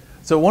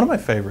 so one of my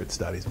favorite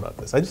studies about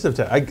this, I just have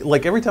to,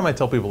 like every time I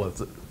tell people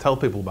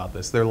about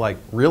this, they're like,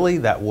 really,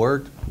 that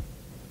worked?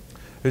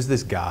 There's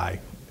this guy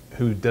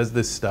who does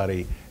this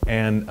study,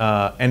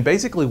 and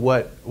basically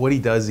what he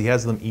does, he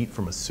has them eat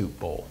from a soup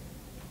bowl,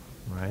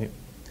 right?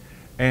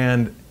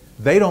 And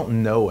they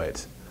don't know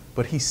it,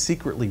 but he's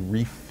secretly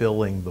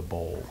refilling the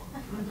bowl,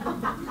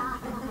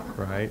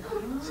 right?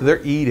 So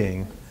they're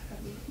eating,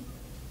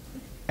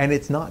 and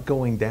it's not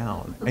going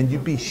down. And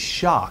you'd be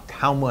shocked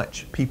how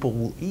much people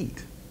will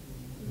eat,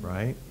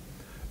 right?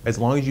 As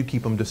long as you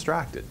keep them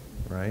distracted,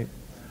 right?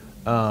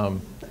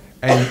 And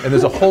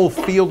there's a whole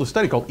field of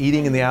study called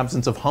eating in the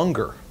absence of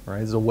hunger, right?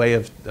 There's a way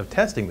of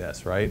testing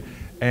this, right?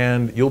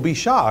 And you'll be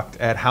shocked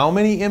at how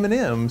many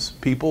M&Ms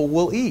people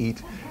will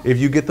eat if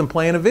you get them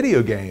playing a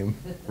video game,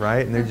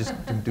 right? And they're just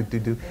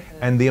do.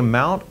 And the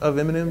amount of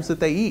M&Ms that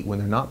they eat when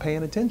they're not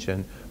paying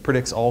attention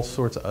predicts all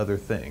sorts of other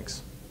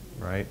things,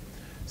 right?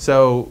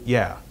 So,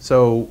 yeah.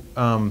 So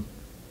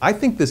I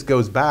think this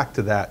goes back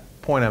to that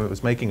point I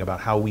was making about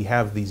how we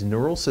have these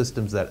neural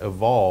systems that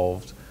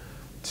evolved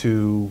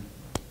to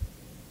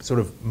sort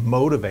of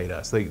motivate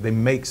us. They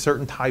make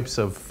certain types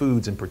of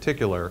foods in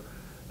particular,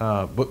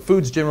 but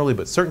foods generally,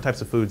 but certain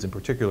types of foods in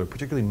particular,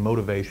 particularly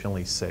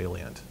motivationally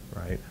salient,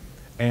 right?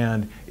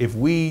 And if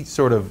we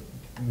sort of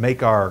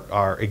make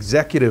our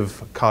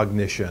executive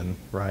cognition,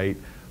 right,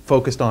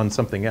 focused on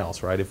something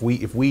else, right? If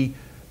we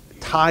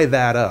tie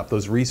that up,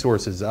 those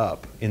resources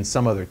up in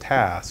some other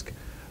task,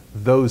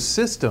 those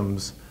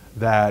systems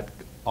that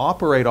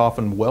operate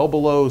often well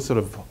below sort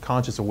of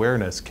conscious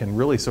awareness can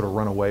really sort of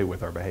run away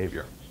with our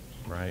behavior,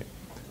 right?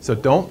 So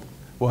don't,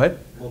 what?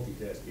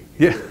 Multitasking.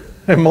 Yeah,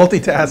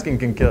 multitasking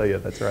can kill you,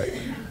 that's right,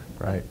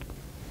 right.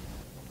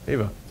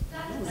 Eva.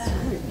 Is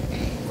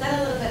that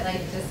a little bit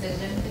like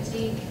decision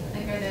fatigue?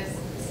 Like, are those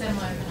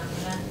similar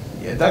phenomena?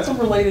 Yeah, that's a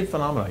related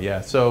phenomena,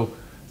 yeah. So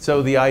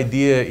the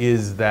idea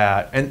is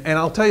that, and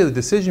I'll tell you, the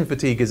decision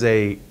fatigue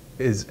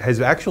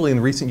has actually in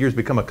recent years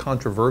become a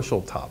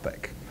controversial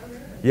topic.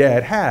 Yeah,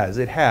 it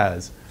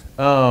has.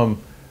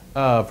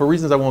 For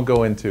reasons I won't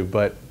go into,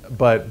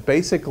 but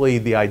basically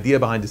the idea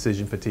behind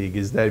decision fatigue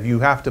is that if you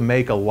have to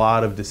make a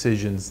lot of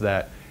decisions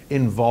that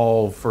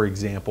involve, for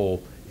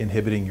example,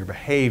 inhibiting your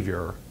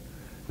behavior,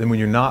 then when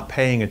you're not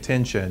paying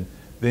attention,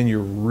 then you're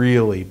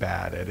really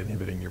bad at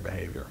inhibiting your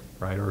behavior,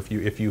 right? Or if you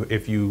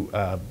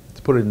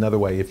to put it another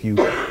way, if you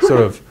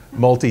sort of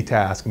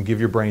multitask and give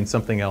your brain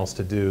something else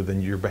to do,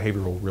 then your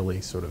behavior will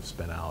really sort of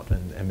spin out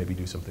and maybe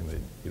do something that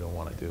you don't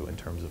want to do in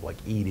terms of like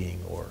eating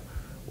or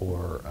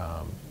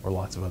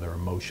lots of other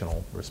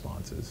emotional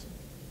responses.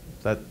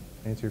 Does that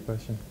answer your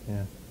question?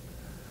 Yeah.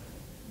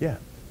 Yeah.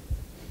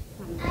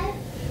 I have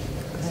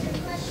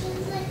two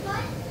questions. Like,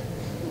 what?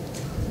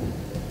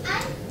 I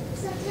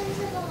sometimes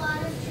have a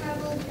lot of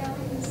trouble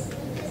going to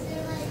sleep. Is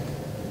there like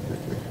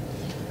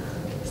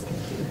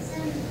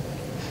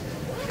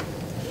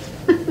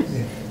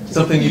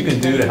something you can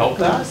do to help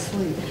that?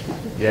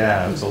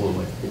 Yeah,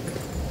 absolutely.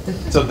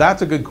 So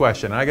that's a good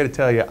question. I got to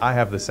tell you, I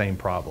have the same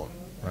problem,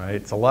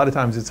 right? So a lot of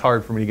times it's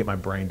hard for me to get my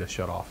brain to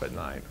shut off at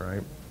night,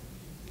 right?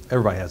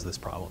 Everybody has this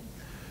problem.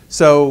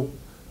 So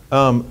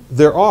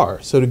there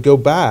are. So to go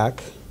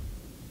back,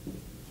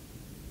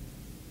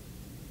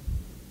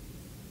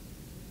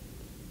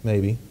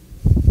 maybe.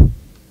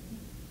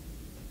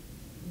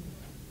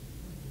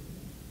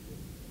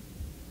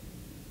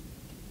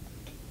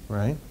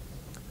 Right?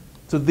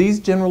 So these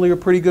generally are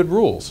pretty good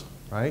rules,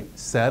 right?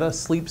 Set a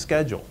sleep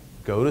schedule.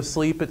 Go to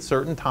sleep at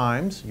certain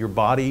times. Your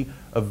body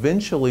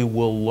eventually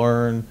will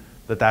learn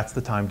that that's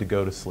the time to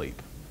go to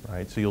sleep,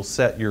 right? So you'll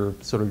set your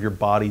sort of your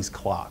body's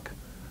clock.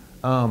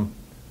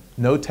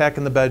 No tech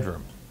in the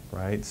bedroom,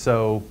 right?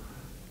 So,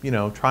 you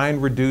know, try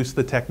and reduce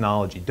the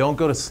technology. Don't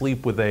go to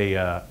sleep with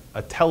a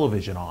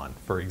television on,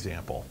 for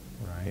example,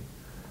 right?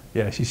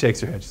 Yeah, she shakes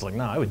her head. She's like,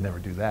 no, I would never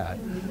do that.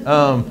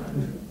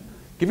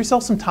 Give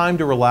yourself some time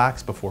to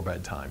relax before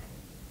bedtime,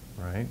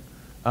 right?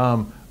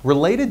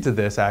 Related to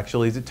this,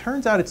 actually, is it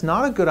turns out it's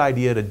not a good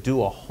idea to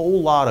do a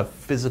whole lot of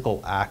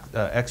physical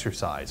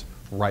exercise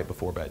right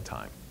before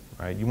bedtime,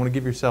 right? You want to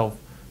give yourself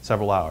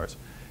several hours.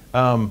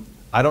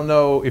 I don't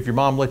know if your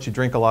mom lets you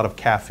drink a lot of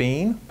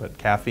caffeine, but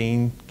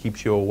caffeine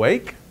keeps you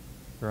awake,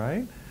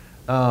 right?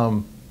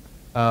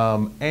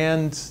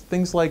 And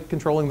things like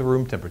controlling the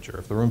room temperature.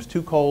 If the room's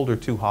too cold or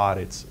too hot,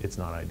 it's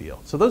not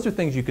ideal. So those are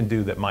things you can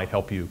do that might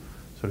help you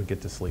sort of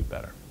get to sleep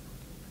better.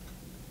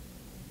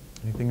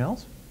 Anything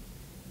else?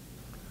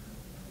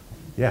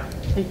 Yeah.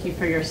 Thank you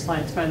for your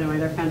slides, by the way.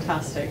 They're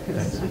fantastic.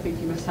 Because I think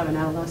you must have an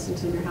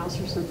adolescent in your house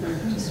or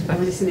something. Just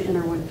releasing the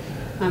inner one.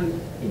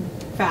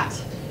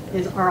 Fat.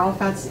 Are all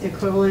fats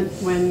equivalent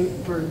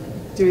when we're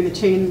doing the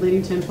chain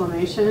leading to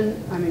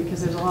inflammation? I mean,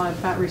 because there's a lot of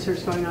fat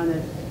research going on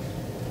that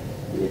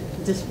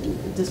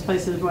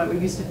displaces what we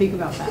used to think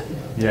about fat.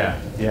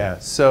 Yeah, yeah.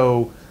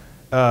 So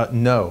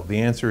No, the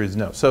answer is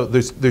no. So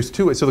there's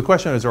two. So the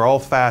question is, are all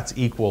fats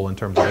equal in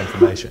terms of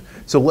inflammation?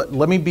 So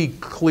let me be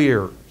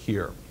clear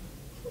here.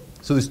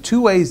 So there's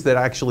two ways that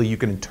actually you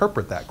can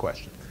interpret that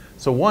question.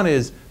 So one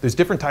is there's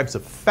different types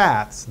of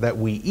fats that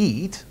we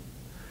eat,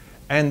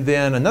 and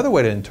then another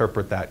way to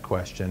interpret that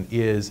question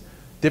is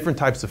different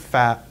types of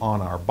fat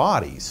on our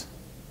bodies,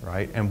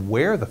 right? And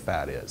where the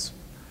fat is.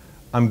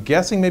 I'm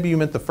guessing maybe you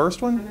meant the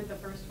first one? I meant the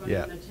first one,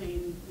 Yeah. and the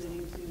chain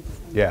leading to.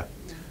 Yeah.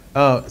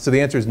 So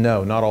the answer is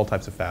no. Not all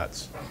types of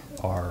fats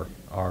are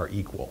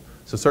equal.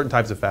 So certain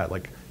types of fat,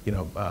 like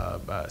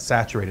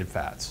saturated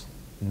fats,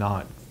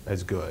 not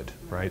as good,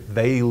 right?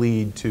 They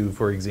lead to,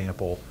 for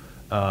example,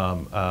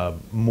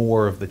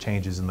 more of the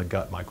changes in the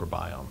gut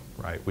microbiome,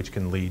 right? Which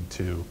can lead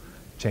to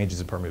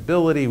changes in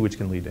permeability, which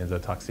can lead to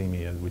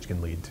endotoxemia, which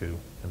can lead to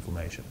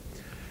inflammation.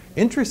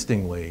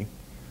 Interestingly,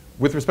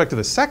 with respect to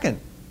the second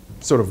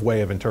sort of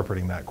way of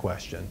interpreting that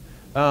question,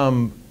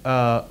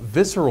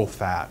 visceral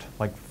fat,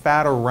 like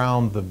fat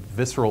around the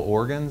visceral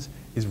organs,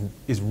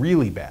 is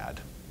really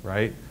bad,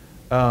 right?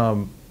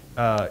 And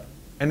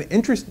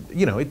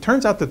it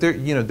turns out that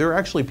there are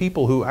actually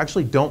people who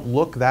actually don't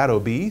look that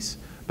obese,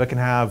 but can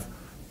have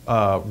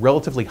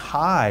relatively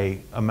high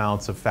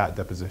amounts of fat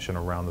deposition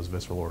around those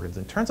visceral organs.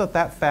 And it turns out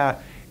that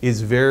fat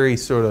is very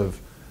sort of,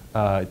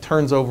 it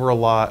turns over a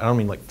lot. I don't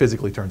mean like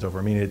physically turns over.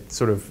 I mean it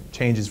sort of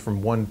changes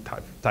from one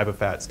type of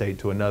fat state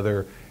to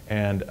another,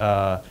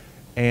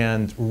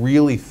 and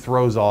really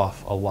throws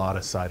off a lot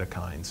of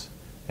cytokines,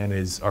 and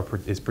is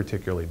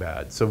particularly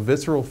bad. So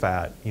visceral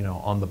fat,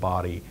 on the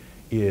body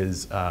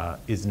is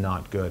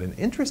not good. And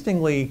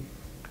interestingly,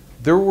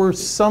 there were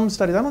some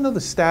studies, I don't know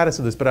the status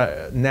of this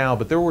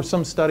but there were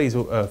some studies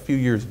a few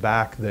years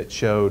back that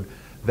showed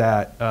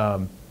that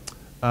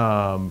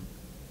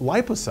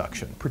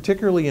liposuction,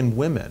 particularly in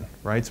women,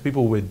 right? So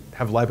people would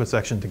have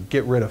liposuction to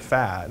get rid of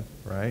fat,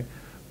 right?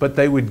 But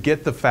they would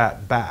get the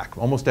fat back.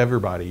 Almost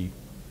everybody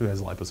who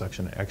has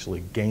liposuction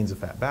actually gains the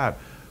fat back.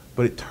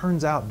 But it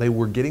turns out they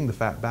were getting the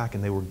fat back,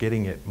 and they were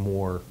getting it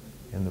more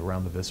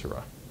around the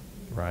viscera,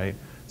 right?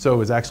 So it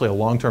was actually a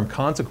long-term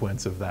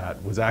consequence of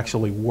that was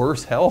actually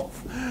worse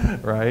health,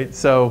 right?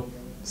 So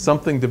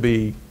something to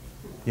be,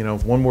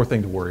 one more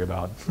thing to worry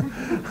about.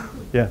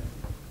 Yeah.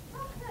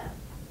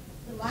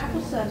 The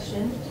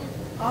liposuction,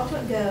 off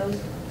it goes.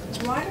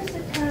 Why does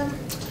it come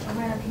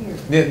around here?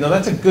 Yeah, no,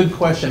 that's a good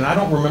question. I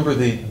don't remember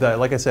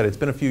like I said, it's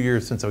been a few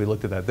years since we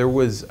looked at that. There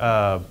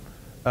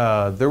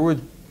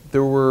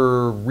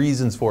were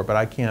reasons for it, but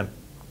I can't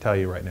tell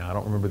you right now. I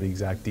don't remember the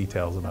exact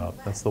details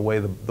about. That's the way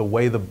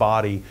the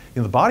body,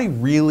 the body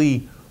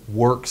really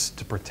works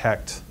to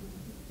protect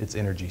its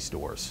energy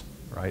stores,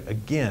 right?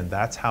 Again,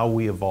 that's how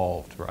we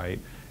evolved, right?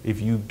 If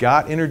you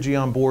got energy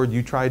on board,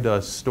 you tried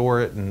to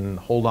store it and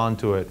hold on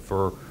to it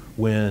for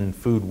when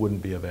food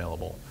wouldn't be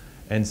available.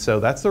 And so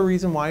that's the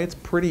reason why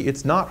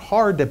it's not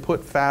hard to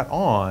put fat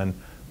on,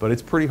 but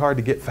it's pretty hard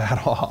to get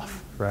fat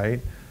off,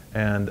 right?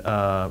 And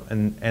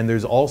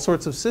there's all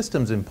sorts of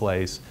systems in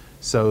place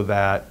so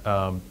that,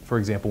 for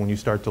example, when you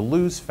start to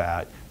lose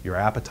fat, your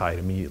appetite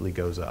immediately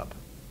goes up,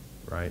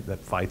 right? That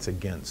fights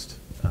against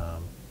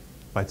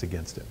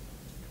it.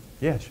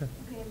 Yeah, sure.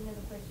 Okay, I have another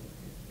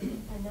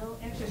question. I know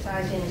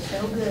exercising is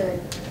so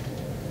good.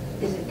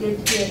 Is it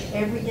good to do it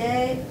every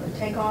day or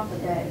take off a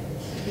day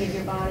to give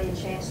your body a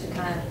chance to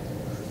kind of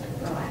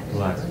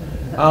relax?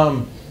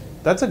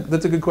 That's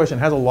a good question.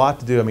 It has a lot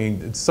to do. I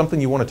mean, it's something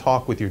you want to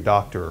talk with your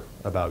doctor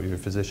about, your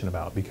physician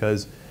about,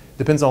 because it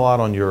depends a lot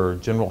on your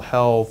general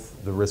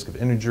health, the risk of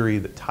injury,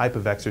 the type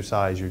of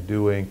exercise you're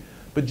doing.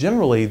 But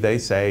generally, they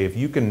say if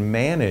you can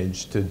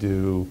manage to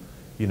do,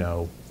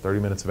 30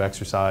 minutes of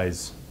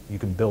exercise, you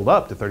can build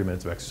up to 30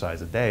 minutes of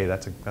exercise a day.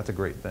 That's a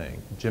great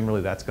thing.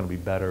 Generally, that's going to be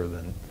better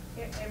than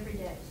every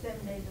day,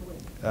 7 days a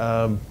week.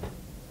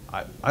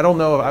 I don't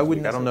know. I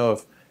don't know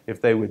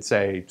if they would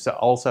say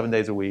all 7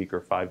 days a week or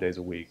 5 days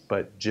a week,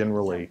 but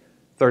generally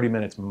 30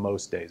 minutes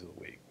most days of the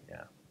week.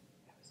 Yeah.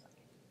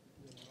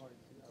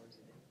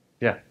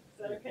 Yeah. Is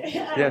that okay?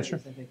 Yeah, sure.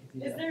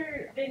 Is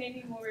there been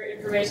any more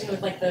information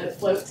with like the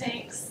float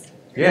tanks?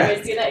 Yeah. You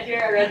guys see that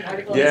here? I read an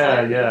article.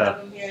 Yeah.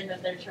 About them here, and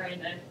that they're trying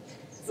to.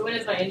 So when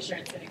is my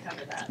insurance going to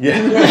cover that?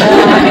 Yeah.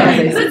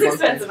 Because it's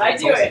expensive. I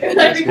do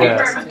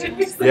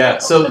it. Yeah.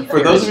 So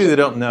for those of you that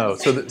don't know,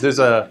 so there's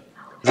a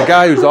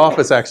guy whose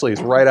office actually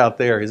is right out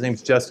there. His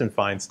name's Justin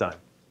Feinstein,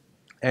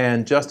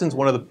 and Justin's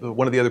one of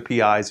the other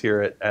PIs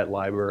here at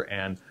Liber,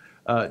 and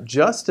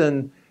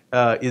Justin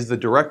is the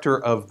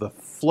director of the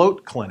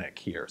float clinic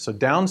here. So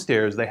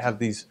downstairs they have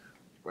these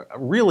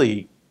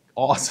really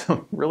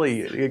awesome,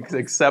 really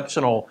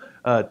exceptional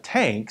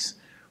tanks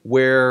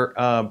where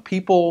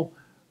people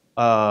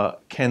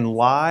can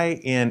lie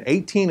in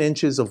 18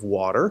 inches of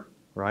water,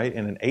 right,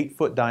 in an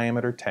 8-foot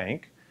diameter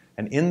tank,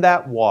 and in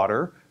that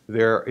water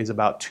there is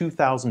about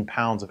 2,000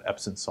 pounds of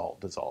Epsom salt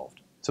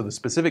dissolved. So the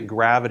specific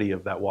gravity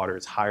of that water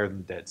is higher than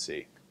the Dead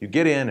Sea. You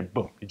get in and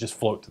boom, you just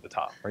float to the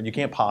top, right? You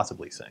can't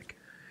possibly sink.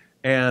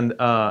 And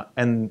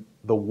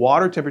the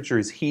water temperature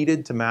is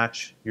heated to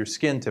match your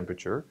skin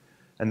temperature,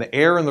 And the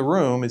air in the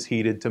room is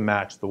heated to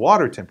match the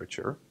water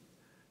temperature.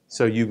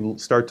 So you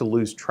start to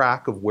lose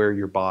track of where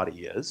your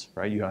body is,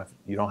 right? You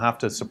don't have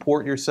to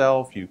support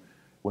yourself.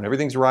 When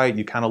everything's right,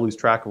 you kind of lose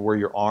track of where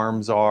your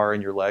arms are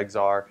and your legs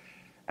are.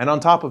 And on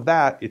top of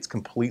that, it's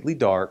completely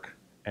dark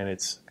and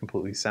it's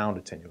completely sound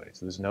attenuated.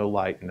 So there's no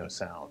light and no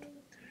sound.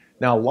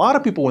 Now, a lot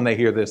of people, when they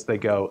hear this, they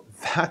go,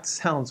 that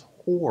sounds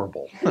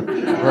horrible,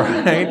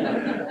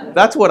 right?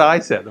 That's what I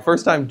said. The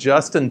first time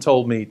Justin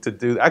told me to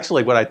do,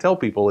 actually what I tell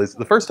people is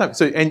the first time,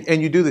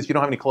 and you do this, you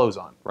don't have any clothes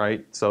on,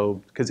 right?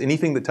 So, because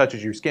anything that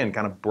touches your skin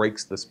kind of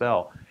breaks the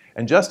spell.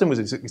 And Justin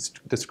was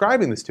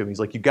describing this to me. He's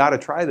like, you got to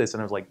try this.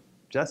 And I was like,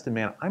 Justin,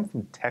 man, I'm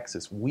from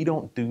Texas. We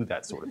don't do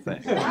that sort of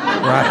thing,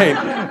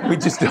 right? We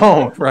just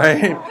don't,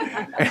 right?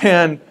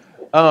 And,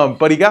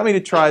 but he got me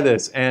to try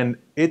this, and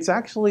it's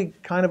actually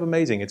kind of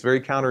amazing. It's very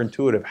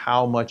counterintuitive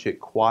how much it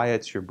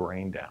quiets your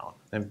brain down.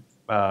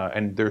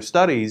 And there are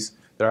studies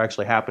that are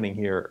actually happening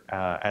here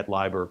at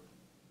Liber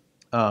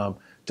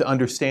to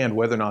understand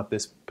whether or not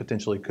this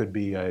potentially could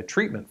be a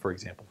treatment, for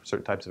example, for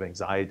certain types of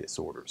anxiety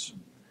disorders.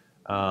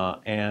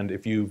 And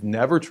if you've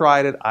never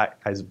tried it,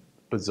 as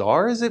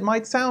bizarre as it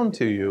might sound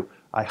to you,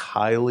 I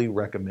highly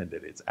recommend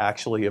it. It's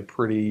actually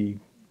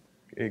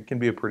it can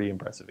be a pretty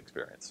impressive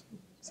experience.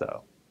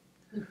 So,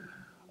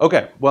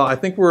 okay, well, I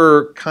think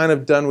we're kind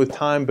of done with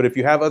time, but if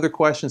you have other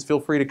questions, feel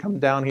free to come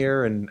down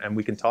here and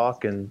we can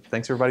talk, and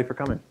thanks everybody for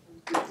coming.